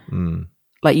Brenda,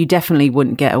 like you definitely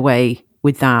wouldn't get away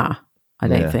with that, I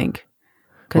don't think.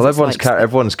 Well,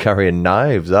 everyone's carrying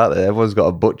knives, aren't they? Everyone's got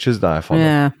a butcher's knife on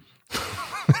them.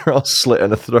 They're all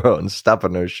slitting her throat and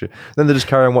stabbing her shit. Then they just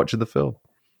carry on watching the film.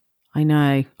 I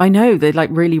know. They're like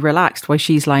really relaxed while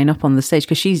she's lying up on the stage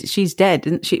because she's dead,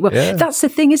 isn't she? Well, that's the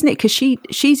thing, isn't it? Because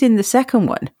she's in the second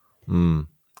one.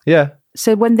 Yeah.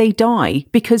 So when they die,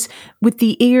 because with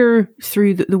the ear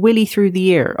through the willy through the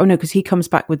ear. Oh no, because he comes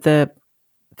back with the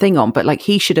thing on, but like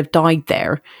he should have died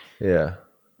there. Yeah.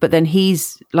 But then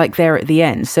he's like there at the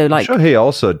end. So like, I'm sure he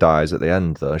also dies at the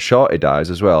end though. Shorty dies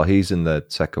as well. He's in the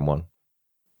second one.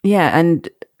 Yeah, and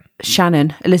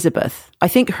Shannon Elizabeth. I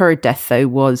think her death though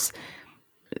was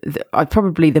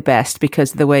probably the best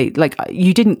because the way like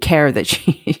you didn't care that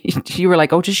you were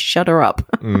like, oh, just shut her up.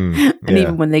 And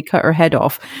even when they cut her head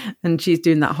off and she's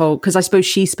doing that whole, because I suppose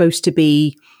she's supposed to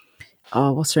be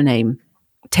what's her name,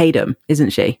 Tatum,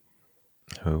 isn't she?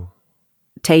 Who?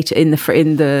 Tate in the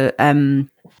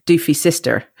Doofy's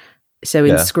sister. So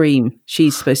in Yeah. Scream,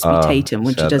 she's supposed to be Tatum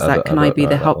when she does that. Can I be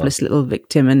the helpless little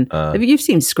victim? And you've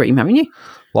seen Scream, haven't you?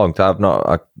 Long time.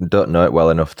 I don't know it well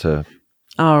enough to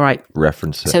All right.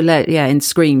 reference it. So in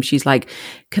Scream, she's like,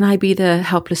 can I be the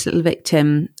helpless little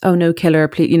victim? Oh no, killer,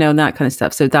 please, and that kind of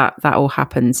stuff. So that all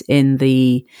happens in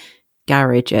the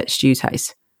garage at Stu's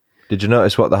house. Did you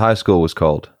notice what the high school was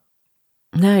called?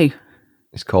 No.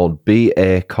 It's called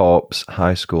B.A. Corps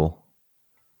High School.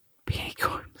 B.A.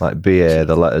 Corps. Like B.A.,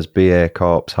 the letters B.A.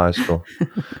 Corps High School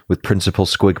with Principal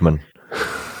Squigman.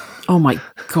 Oh my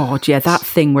God, yeah, that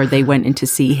thing where they went in to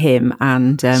see him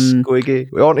and... Squiggy.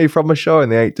 Aren't he from a show in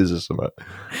the 80s or something?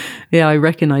 Yeah, I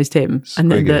recognised him. Squiggy.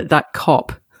 And then that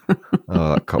cop.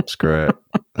 Oh, that cop's great.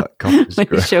 That cop is when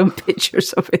great. he's showing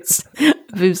pictures of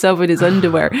himself in his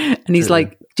underwear. And he's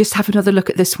like, just have another look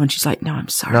at this one. She's like, no, I'm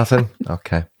sorry. Nothing?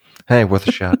 Okay. Hey, worth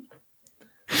a shot.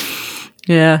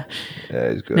 Yeah. Yeah,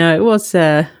 it's good. No, it was...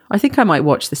 I think I might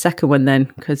watch the second one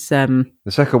then, because... The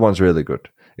second one's really good.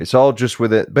 It's all just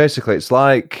with it. Basically, it's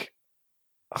like...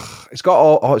 It's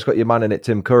got your man in it,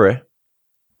 Tim Curry.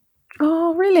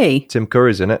 Oh, really? Tim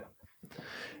Curry's in it.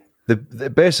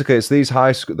 Basically, it's these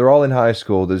high school. They're all in high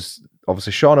school. There's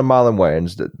obviously Sean and Marlon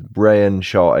Wayans, Ray and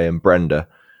Shorty and Brenda,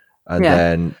 and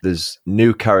then there's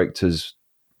new characters.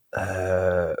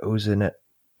 Who's in it?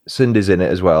 Cindy's in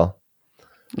it as well.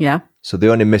 Yeah. So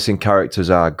the only missing characters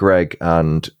are Greg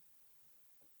and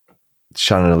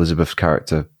Shannon Elizabeth's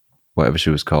character, whatever she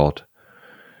was called,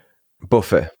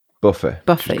 Buffy.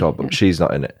 She's called, but she's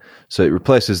not in it. So it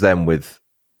replaces them with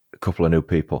a couple of new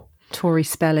people. Tori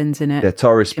Spelling's in it. Yeah,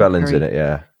 Tori Spelling's in it,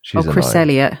 yeah. She's Chris annoying.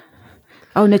 Elliott.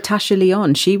 Oh, Natasha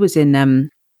Lyonne. She was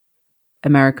in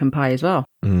American Pie as well.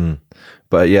 Mm.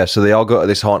 But yeah, so they all go to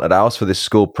this haunted house for this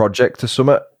school project or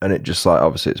something, and it just like,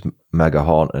 obviously it's mega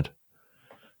haunted.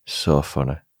 So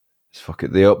funny. It's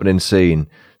fucking, the opening scene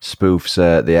spoofs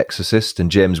The Exorcist,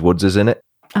 and James Woods is in it.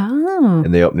 Oh.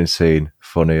 In the opening scene.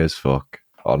 Funny as fuck,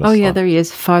 honestly. Oh, yeah, there he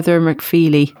is. Father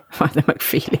McFeely,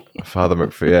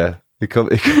 yeah.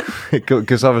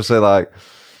 Because obviously, like,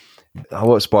 I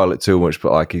won't spoil it too much,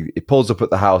 but like, he pulls up at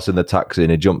the house in the taxi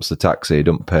and he jumps the taxi, he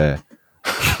doesn't pay.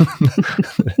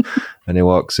 And he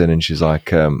walks in and she's like,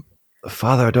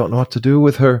 Father, I don't know what to do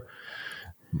with her.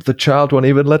 The child won't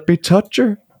even let me touch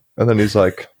her. And then he's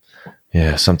like,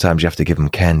 yeah, sometimes you have to give him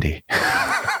candy.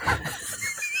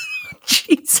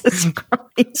 Jesus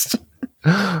Christ.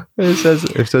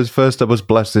 It says, first I must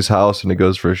bless this house, and he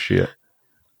goes for a shit.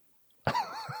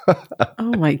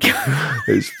 Oh my God.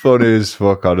 It's funny as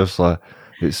fuck, honestly.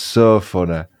 It's so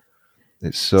funny.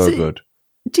 It's so good.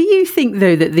 Do you think,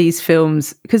 though, that these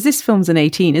films, because this film's an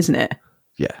 18, isn't it?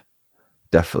 Yeah,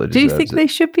 definitely. Do you think they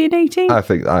should be an 18? I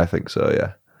think so,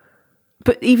 yeah.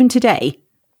 But even today?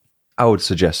 I would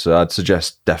suggest so. I'd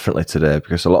suggest definitely today,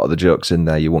 because a lot of the jokes in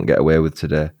there you won't get away with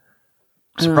today.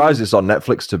 Surprised it's on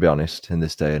Netflix, to be honest, in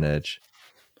this day and age.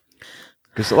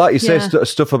 Because like you say,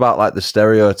 stuff about like the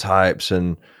stereotypes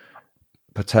and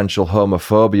potential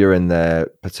homophobia in there,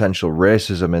 potential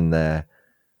racism in there,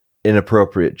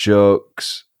 inappropriate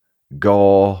jokes,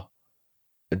 gore,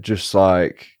 just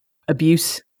like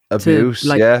abuse, yeah,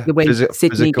 the way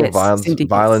physical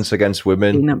violence against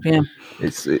women. Yeah.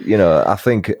 It's, I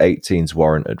think 18's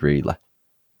warranted, really.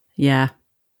 Yeah,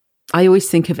 I always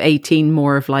think of 18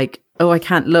 more of like, oh, I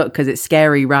can't look because it's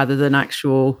scary, rather than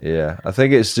actual. Yeah, I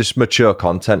think it's just mature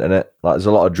content in it. Like, there's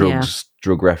a lot of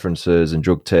drug references and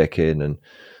drug taking and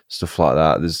stuff like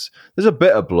that. There's a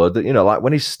bit of blood that, like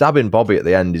when he's stabbing Bobby at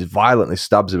the end, he violently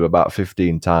stabs him about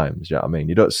 15 times. You know what I mean?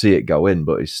 You don't see it go in,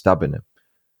 but he's stabbing him.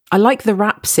 I like the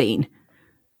rap scene.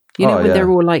 When they're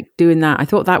all like doing that. I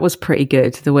thought that was pretty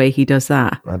good, the way he does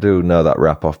that. I do know that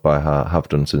rap off by heart. Have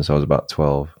done since I was about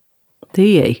 12. Do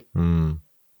you? Mm.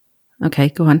 Okay,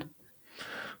 go on.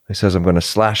 He says, I'm going to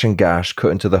slash and gash,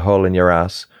 cut into the hole in your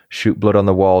ass, shoot blood on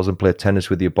the walls and play tennis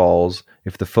with your balls.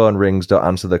 If the phone rings, don't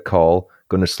answer the call.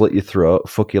 Going to slit your throat,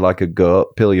 fuck you like a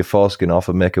goat, peel your foreskin off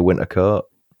and make a winter coat.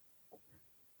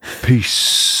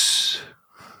 Peace.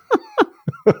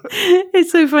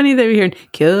 It's so funny that we're hearing,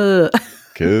 coat.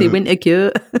 The winter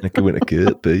coat. Make a winter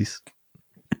coat, peace.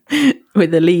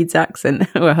 With the Leeds accent,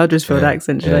 or Huddersfield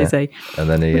accent, should I say. And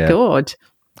then he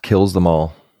kills them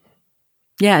all.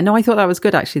 Yeah, no, I thought that was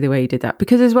good, actually, the way he did that.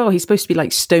 Because as well, he's supposed to be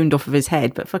like stoned off of his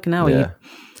head, but fucking hell,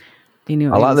 he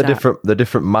knew what I like the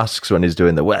different masks when he's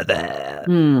doing the weather.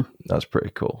 Mm. That's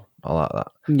pretty cool. I like that.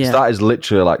 Yeah. So that is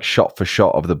literally like shot for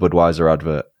shot of the Budweiser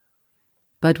advert.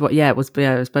 It was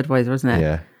Budweiser, wasn't it?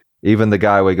 Yeah. Even the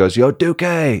guy where he goes, "Yo,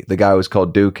 Dookie," the guy was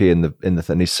called Dookie in the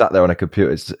thing. He sat there on a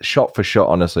computer. It's shot for shot.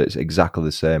 Honestly, it's exactly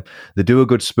the same. They do a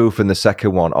good spoof in the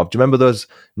second one. Do you remember those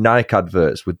Nike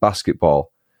adverts with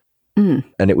basketball? And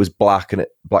it was black and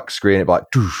black screen. It was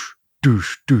like douche,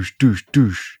 douche, douche, douche,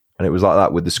 douche, and it was like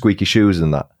that with the squeaky shoes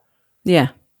and that. Yeah,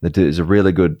 there's a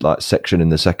really good like section in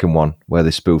the second one where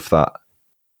they spoof that.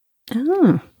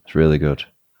 Oh, it's really good.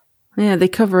 Yeah, they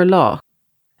cover a lot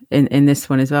in this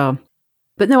one as well.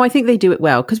 But no, I think they do it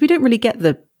well because we don't really get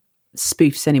the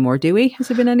spoofs anymore, do we? Has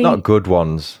there been any? Not good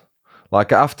ones.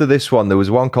 Like after this one, there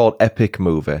was one called Epic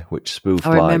Movie, which spoofed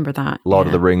I remember that. Lord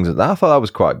of the Rings. And I thought that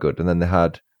was quite good. And then they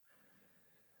had,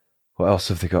 what else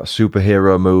have they got?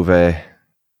 Superhero movie.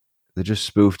 They just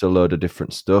spoofed a load of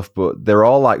different stuff, but they're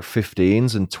all like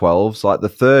 15s and 12s. Like the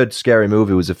third Scary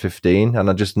Movie was a 15, and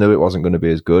I just knew it wasn't going to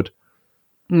be as good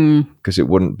because it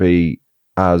wouldn't be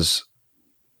as.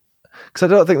 Because I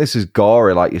don't think this is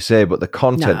gory, like you say, but the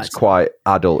content's quite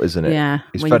adult, isn't it? Yeah.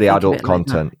 It's very adult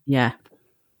content. Like yeah.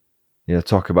 You know,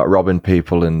 talk about robbing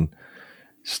people and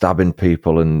stabbing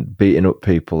people and beating up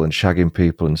people and shagging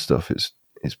people and stuff.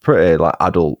 It's pretty like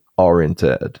adult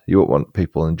orientated. You won't want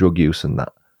people in drug use and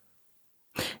that.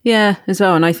 Yeah, as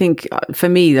well. And I think for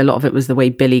me, a lot of it was the way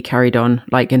Billy carried on,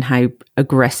 like, and how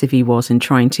aggressive he was in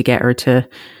trying to get her to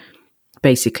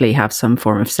basically have some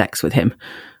form of sex with him.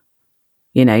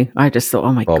 You know, I just thought,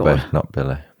 oh my God. Bobby, not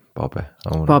Billy. Bobby.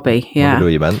 Bobby, yeah. What do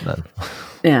you meant then?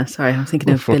 Yeah, sorry, I'm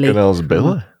thinking of Billy. Fucking hell's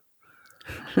Billy?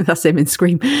 That's him in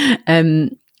Scream.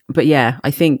 But yeah,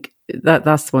 I think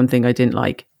that's one thing I didn't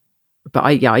like. But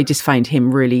I just find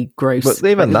him really gross. But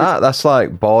even that's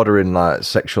like bordering like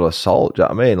sexual assault. Do you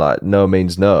know what I mean? Like no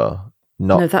means no.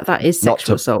 No, that is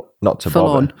sexual assault. Not to full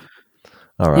Bobby. on.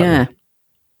 All right. Yeah.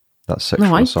 That's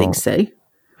sexual assault. No, I think so.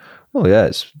 Oh yeah,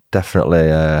 it's definitely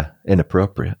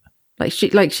inappropriate. Like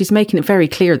she's making it very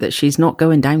clear that she's not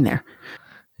going down there.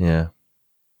 Yeah.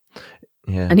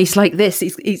 Yeah. And he's like this.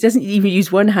 He doesn't even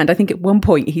use one hand. I think at one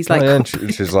point he's like, and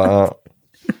she's like, oh.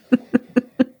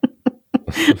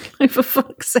 Like, for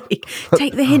fuck's sake,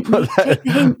 take the hint, mate. Take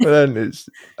the hint. But then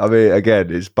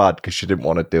it's bad because she didn't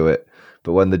want to do it.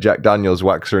 But when the Jack Daniels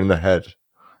whacks her in the head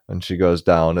and she goes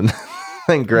down, and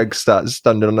then Greg starts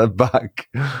standing on her back,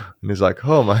 and he's like,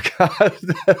 "Oh my God!"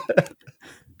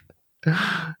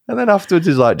 And then afterwards,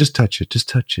 he's like, just touch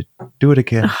it, do it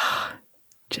again,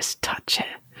 just touch it.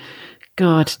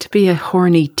 God, to be a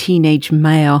horny teenage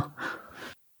male.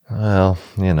 Well,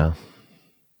 you know,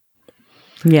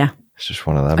 yeah. It's just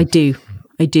one of them. I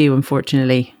do,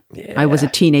 unfortunately. Yeah. I was a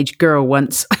teenage girl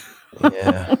once.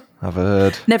 Yeah, I've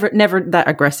heard. Never that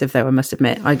aggressive, though, I must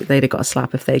admit. They'd have got a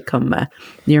slap if they'd come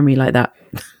near me like that.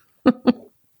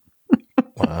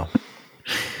 Wow.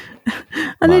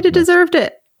 And they'd have deserved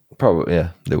it. Probably, yeah,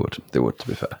 they would, to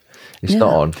be fair. It's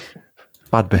not on.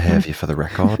 Bad behaviour for the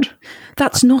record.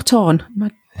 That's not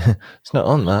on. It's not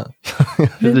on, that.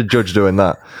 The judge doing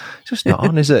that. It's just not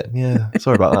on, is it? Yeah,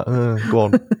 sorry about that. Go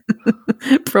on.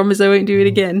 Promise I won't do it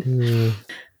again. Yeah.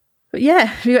 But yeah,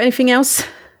 have you got anything else?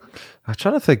 I'm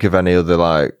trying to think of any other,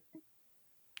 like,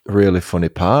 really funny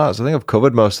parts. I think I've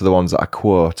covered most of the ones that I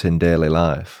quote in daily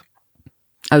life.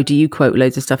 Oh, do you quote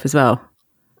loads of stuff as well?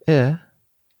 Yeah.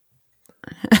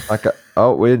 Like,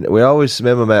 we always,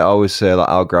 me and my mate always say, like,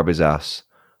 I'll grab his ass.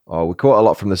 Or we quote a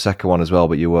lot from the second one as well,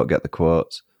 but you won't get the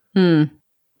quotes.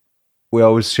 We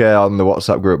always share on the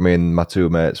WhatsApp group, me and my two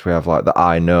mates, we have like the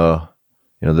I know,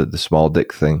 you know, the small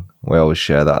dick thing. We always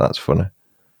share that. That's funny.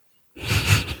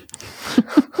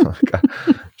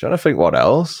 Trying to think what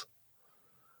else.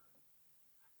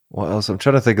 I'm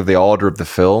trying to think of the order of the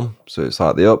film. So it's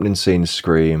like the opening scene,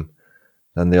 Scream,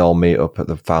 then they all meet up at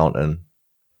the fountain.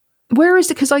 Where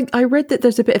is it? Because I read that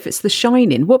there's a bit of it's The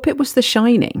Shining. What bit was The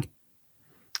Shining?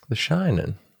 The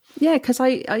Shining? Yeah, because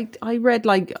I read,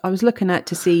 like, I was looking at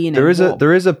to see, you know.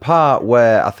 There is a part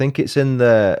where I think it's in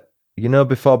the, you know,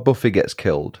 before Buffy gets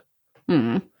killed.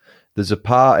 There's a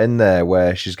part in there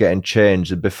where she's getting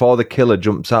changed, and before the killer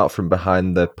jumps out from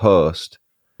behind the post,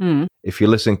 if you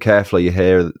listen carefully, you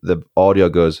hear the audio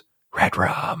goes, "Red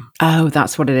Rum." Oh,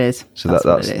 that's what it is. So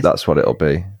that's what it'll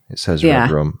be. It says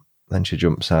Red Rum. Then she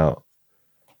jumps out.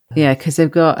 Yeah, because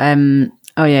they've got,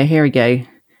 oh yeah, here we go.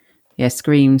 Yeah,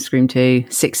 Scream 2,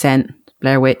 Sixth Sense,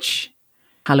 Blair Witch,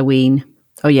 Halloween.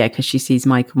 Oh yeah, because she sees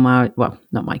Michael Myers. Well,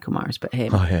 not Michael Myers, but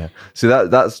him. Oh yeah. See,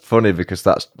 that's funny because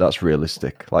that's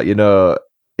realistic. Like, you know,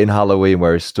 in Halloween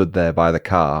where he's stood there by the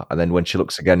car, and then when she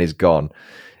looks again, he's gone.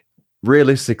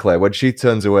 Realistically, when she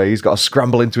turns away, he's got to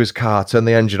scramble into his car, turn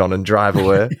the engine on, and drive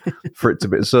away for it to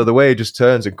be. So the way he just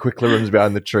turns and quickly runs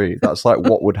behind the tree, that's like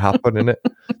what would happen in it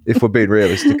if we're being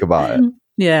realistic about it.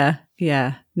 Yeah,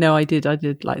 yeah. No, I did like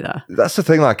that. That's the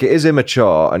thing, like, it is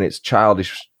immature and it's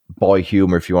childish boy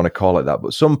humor, if you want to call it that,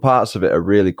 but some parts of it are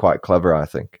really quite clever, I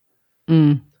think.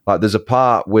 Like, there's a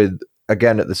part with,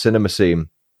 again, at the cinema scene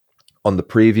on the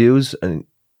previews, and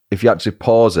if you actually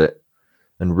pause it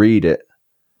and read it,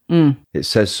 it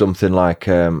says something like,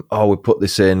 oh, we put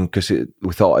this in because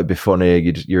we thought it'd be funny,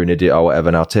 you're an idiot or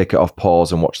whatever, now take it off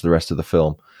pause and watch the rest of the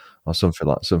film, or something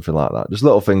like that. Just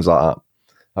little things like that.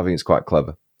 I think it's quite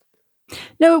clever.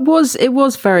 No, it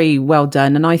was very well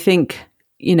done, and I think,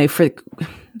 you know, for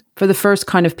the first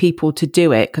kind of people to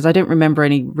do it, because I don't remember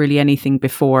anything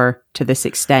before to this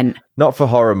extent. Not for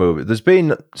horror movies. There's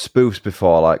been spoofs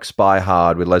before, like Spy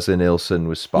Hard with Leslie Nielsen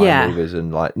with spy movies,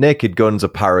 and like Naked Gun's a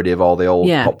parody of all the old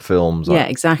pop films. Like,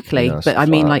 exactly. You know, but I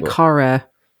mean, like horror.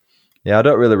 Yeah, I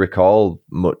don't really recall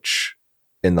much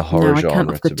in the horror genre. I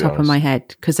can't off the top of my head,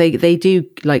 because they do,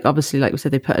 like, obviously, like we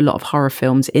said, they put a lot of horror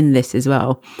films in this as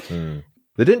well.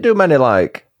 They didn't do many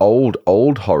like old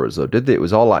horrors though, did they? It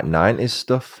was all like 90s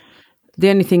stuff. The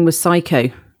only thing was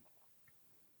Psycho.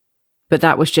 But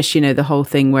that was just, you know, the whole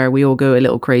thing where we all go a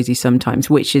little crazy sometimes,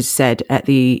 which is said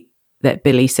that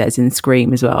Billy says in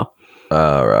Scream as well.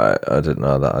 Oh, right. I didn't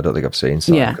know that. I don't think I've seen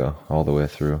Psycho all the way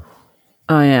through.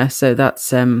 Oh, yeah. So that's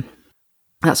from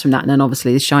that. And then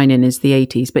obviously The Shining is the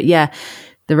 80s. But yeah,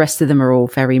 the rest of them are all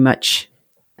very much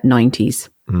 90s.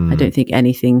 I don't think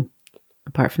anything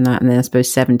apart from that. And then I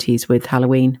suppose 70s with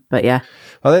Halloween. But yeah.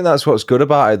 I think that's what's good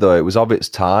about it, though. It was of its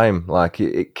time. Like,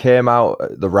 it came out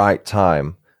at the right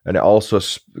time. And it also,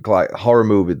 like, horror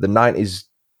movie, the 90s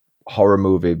horror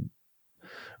movie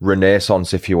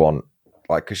renaissance, if you want.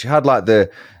 Like, because you had, like, the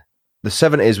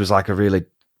 70s was, like, a really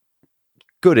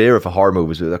good era for horror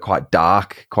movies. They're quite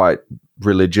dark, quite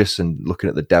religious, and looking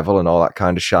at the devil and all that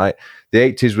kind of shit. The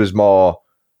 80s was more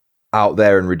out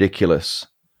there and ridiculous.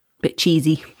 Bit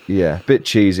cheesy. Yeah, a bit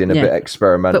cheesy and a bit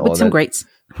experimental. But with some greats.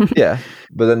 Yeah,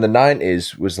 but then the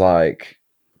 90s was like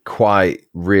quite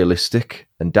realistic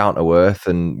and down to earth,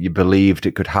 and you believed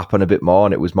it could happen a bit more,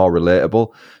 and it was more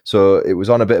relatable. So it was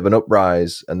on a bit of an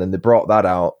uprise, and then they brought that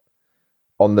out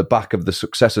on the back of the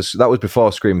successors. That was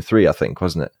before Scream 3, I think,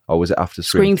 wasn't it? Or was it after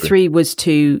Scream 3? Scream 3 was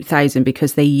 2000,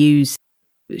 because they use,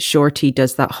 Shorty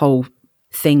does that whole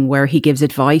thing where he gives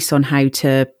advice on how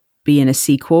to be in a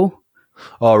sequel.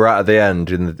 Oh, right at the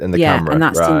end in the camera. And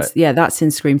that's right. That's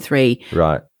in Scream 3.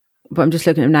 Right. But I'm just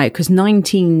looking at them now, because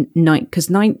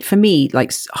for me,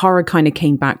 like, horror kind of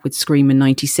came back with Scream in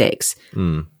 96,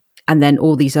 and then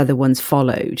all these other ones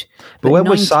followed. But when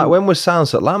was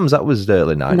Silence at Lambs? That was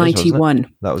early 90s, 91. Wasn't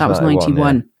it? That was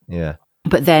 91. Yeah.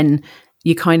 But then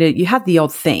you had the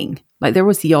odd thing. Like, there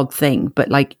was the odd thing, but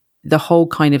like the whole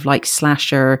kind of like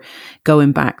slasher,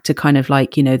 going back to kind of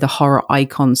like, you know, the horror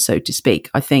icons, so to speak.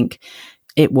 I think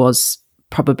it was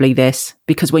probably this,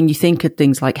 because when you think of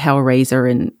things like Hellraiser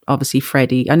and obviously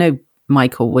Freddy, I know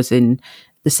Michael was in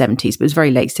the 70s, but it was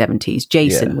very late 70s.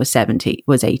 Jason was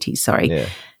 80s, sorry. Yeah.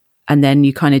 And then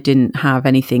you kind of didn't have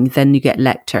anything. Then you get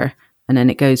Lecter, and then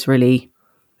it goes really,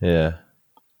 you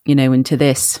know, into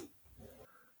this.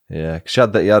 Yeah, because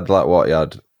you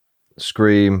had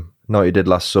Scream, Know What You Did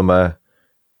Last Summer,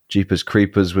 Jeepers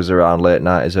Creepers was around late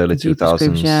 90s, early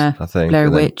 2000s, I think.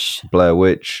 Blair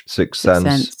Witch, Sixth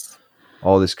Sense,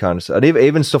 all this kind of stuff. And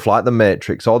even stuff like The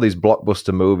Matrix, all these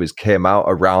blockbuster movies came out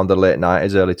around the late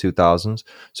 90s, early 2000s.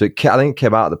 So I think it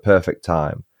came out at the perfect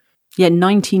time. Yeah,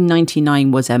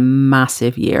 1999 was a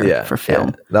massive year for film.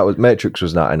 Yeah. That was Matrix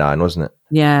was 99, wasn't it?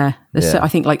 Yeah. I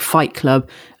think like Fight Club,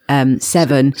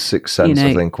 Seven. Sixth Sense,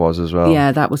 I think, was as well.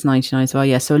 Yeah, that was 99 as well.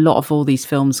 Yeah, so a lot of all these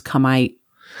films come out.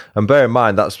 And bear in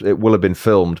mind, it will have been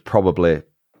filmed probably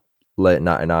late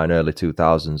 99, early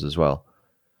 2000s as well.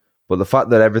 But the fact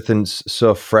that everything's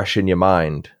so fresh in your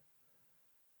mind,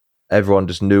 everyone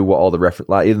just knew what all the reference,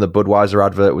 like even the Budweiser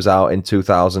advert was out in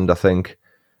 2000, I think.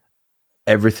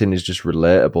 Everything is just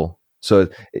relatable. So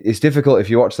it's difficult if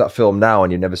you watch that film now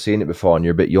and you've never seen it before and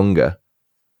you're a bit younger,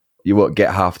 you won't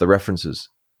get half the references.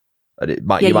 And you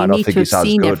might not think it sounds good.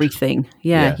 You need to have seen everything.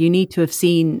 Yeah, you need to have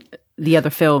seen the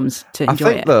other films to enjoy it.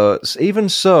 I think though, even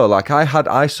so, like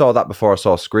I saw that before I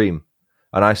saw Scream,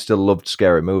 and I still loved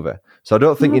Scary Movie. So I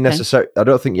don't think I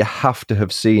don't think you have to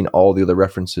have seen all the other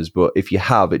references, but if you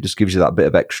have, it just gives you that bit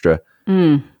of extra.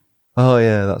 Oh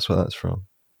yeah, that's where that's from.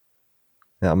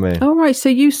 Yeah, I mean. Oh right, so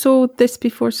you saw this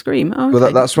before Scream? Oh, okay.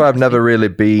 Well, that's why I've never really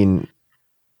been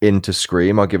into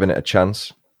Scream or given it a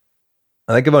chance.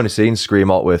 I think I've only seen Scream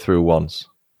all the way through once.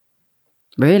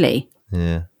 Really?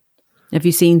 Yeah. Have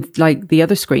you seen like the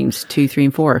other Screams, 2, 3,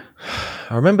 and 4?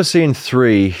 I remember seeing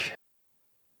 3. I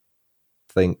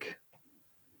think.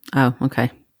 Oh, okay.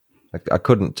 I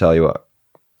couldn't tell you what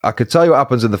I could tell you what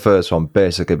happens in the first one,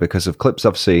 basically, because of clips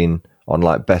I've seen on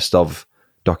like best of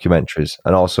documentaries,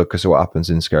 and also because of what happens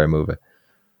in Scary Movie.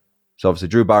 So obviously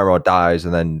Drew Barrymore dies,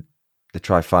 and then they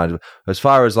try to find, as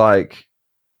far as like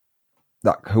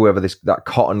that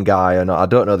Cotton guy, and I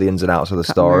don't know the ins and outs of the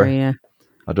story. Yeah.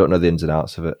 I don't know the ins and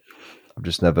outs of it. I've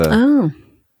just never. Oh.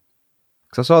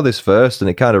 Because I saw this first, and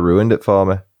it kind of ruined it for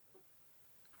me.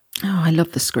 Oh, I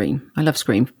love the Scream. I love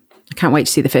Scream. I can't wait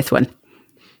to see the fifth one.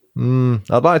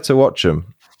 I'd like to watch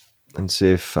them and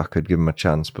see if I could give them a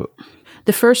chance, but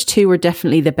the first two are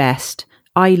definitely the best.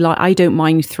 I don't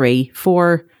mind 3.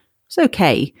 4, it's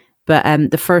okay, but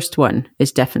the first one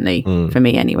is definitely for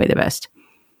me anyway the best.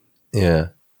 Yeah,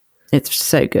 it's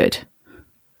so good.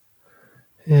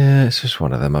 Yeah, it's just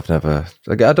one of them. I don't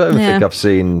even think I've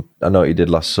seen I Know What You Did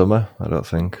Last Summer. I don't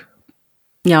think.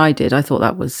 Yeah, I did. I thought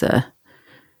that was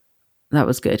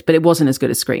good, but it wasn't as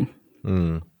good as Scream.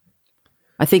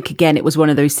 I think, again, it was one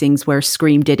of those things where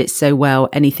Scream did it so well,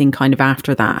 anything kind of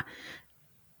after that,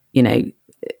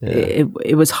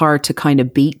 it was hard to kind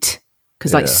of beat,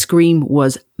 because like Scream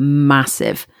was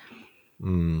massive.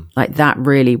 Like that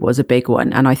really was a big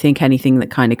one. And I think anything that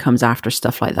kind of comes after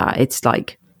stuff like that, it's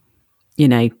like,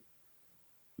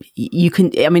 you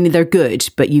can, I mean, they're good,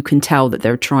 but you can tell that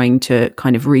they're trying to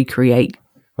kind of recreate.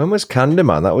 When was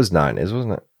Candyman? That was 90s,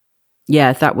 wasn't it? Yeah,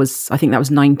 I think that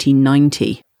was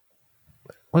 1990.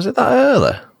 Was it that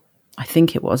early? I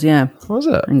think it was, yeah. Was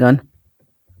it? Hang on.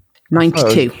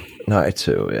 92.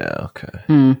 92, yeah,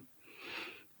 okay.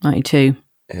 92.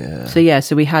 Yeah.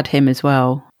 So we had him as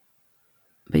well.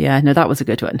 But yeah, no, that was a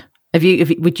good one.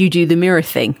 Would you do the mirror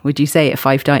thing? Would you say it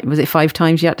 5 times? Was it 5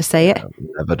 times you had to say it? I've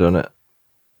never done it.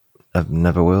 I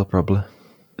never will, probably.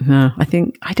 No, I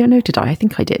don't know, did I? I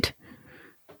think I did.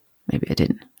 Maybe I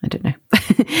didn't. I don't know.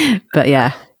 But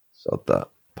yeah. Sod that.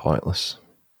 Pointless.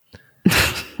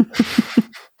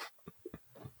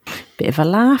 Bit of a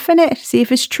laugh in it. See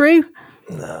if it's true.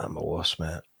 Nah, I'm a wuss,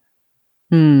 mate.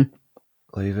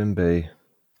 Leave him be.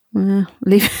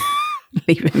 Leave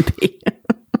him be.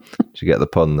 Did you get the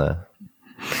pun there?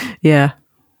 Yeah.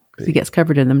 He gets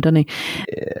covered in them, doesn't he?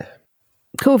 Yeah.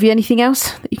 Cool. Have you anything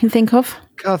else that you can think of?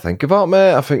 Can't think about,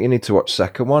 mate. I think you need to watch the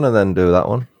second one and then do that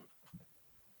one.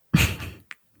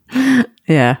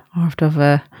 Yeah. I'll have to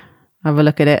have a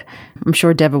look at it. I'm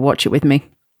sure Deb will watch it with me.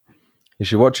 You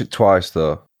should watch it twice,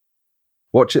 though.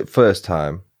 Watch it first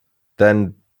time,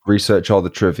 then research all the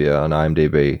trivia on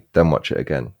IMDb, then watch it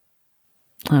again.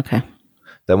 Okay.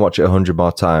 Then watch it 100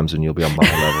 more times and you'll be on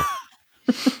my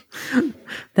level.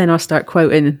 Then I'll start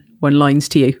quoting one lines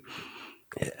to you.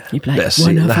 Yeah. You'd be like, best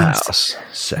seat in the house.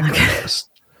 Second best.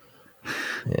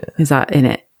 Yeah. Is that in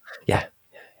it? Yeah.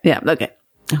 Yeah. Okay.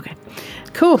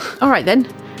 Cool. All right, then.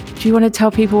 Do you want to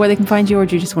tell people where they can find you, or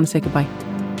do you just want to say goodbye?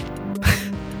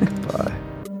 Bye.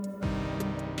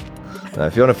 Now,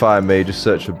 if you want to find me, just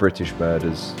search for British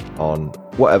Murders on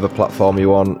whatever platform you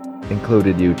want,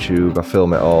 including YouTube. I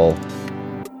film it all.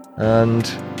 And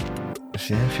if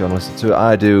you want to listen to it,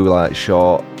 I do like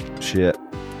short shit,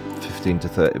 15 to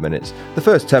 30 minutes. The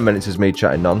first 10 minutes is me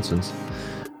chatting nonsense,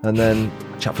 and then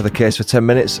I chat for the case for 10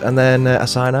 minutes, and then I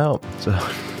sign out. So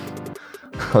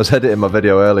I was editing my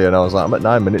video earlier, and I was like, I'm at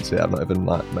 9 minutes here. I've not even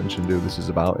mentioned who this is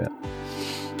about yet.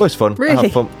 But it's fun.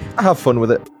 Really? I have fun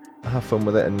with it.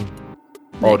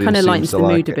 And it kind of lightens the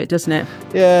mood a bit, doesn't it?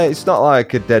 Yeah, it's not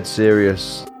like a dead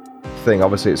serious thing.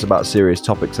 Obviously, it's about serious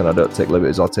topics, and I don't take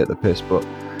liberties. I'll take the piss, but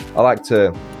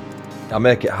I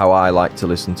make it how I like to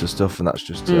listen to stuff, and that's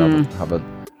just to have a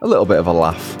little bit of a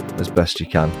laugh as best you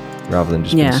can, rather than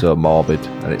just being so morbid.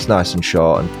 And it's nice and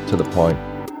short and to the point.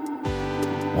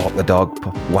 Walk the dog,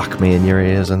 whack me in your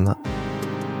ears, and that.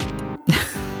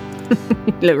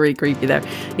 You look really creepy there.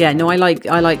 Yeah, no, I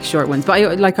like short ones, but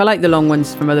I like the long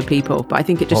ones from other people. But I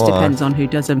think it just depends on who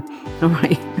does them. All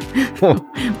right.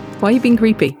 Why are you being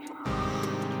creepy?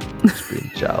 Just being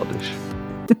childish.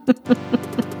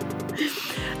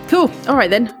 Cool. All right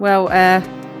then. Well,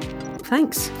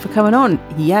 thanks for coming on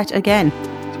yet again.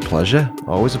 It's a pleasure.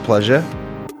 Always a pleasure.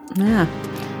 Yeah.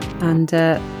 And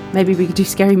maybe we could do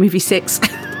Scary Movie 6.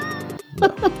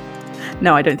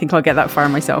 No, I don't think I'll get that far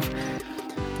myself.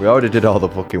 We already did all the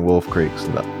fucking Wolf Creeks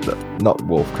and that not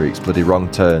Wolf Creeks, bloody Wrong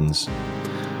Turns.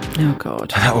 Oh God.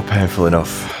 That were painful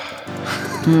enough.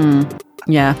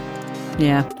 Yeah.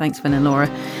 Thanks, Finn and Laura.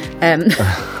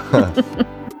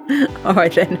 All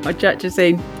right then. I'll chat to you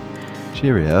soon.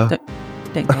 Cheerio.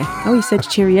 Don't go. Oh, you said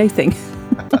cheerio thing.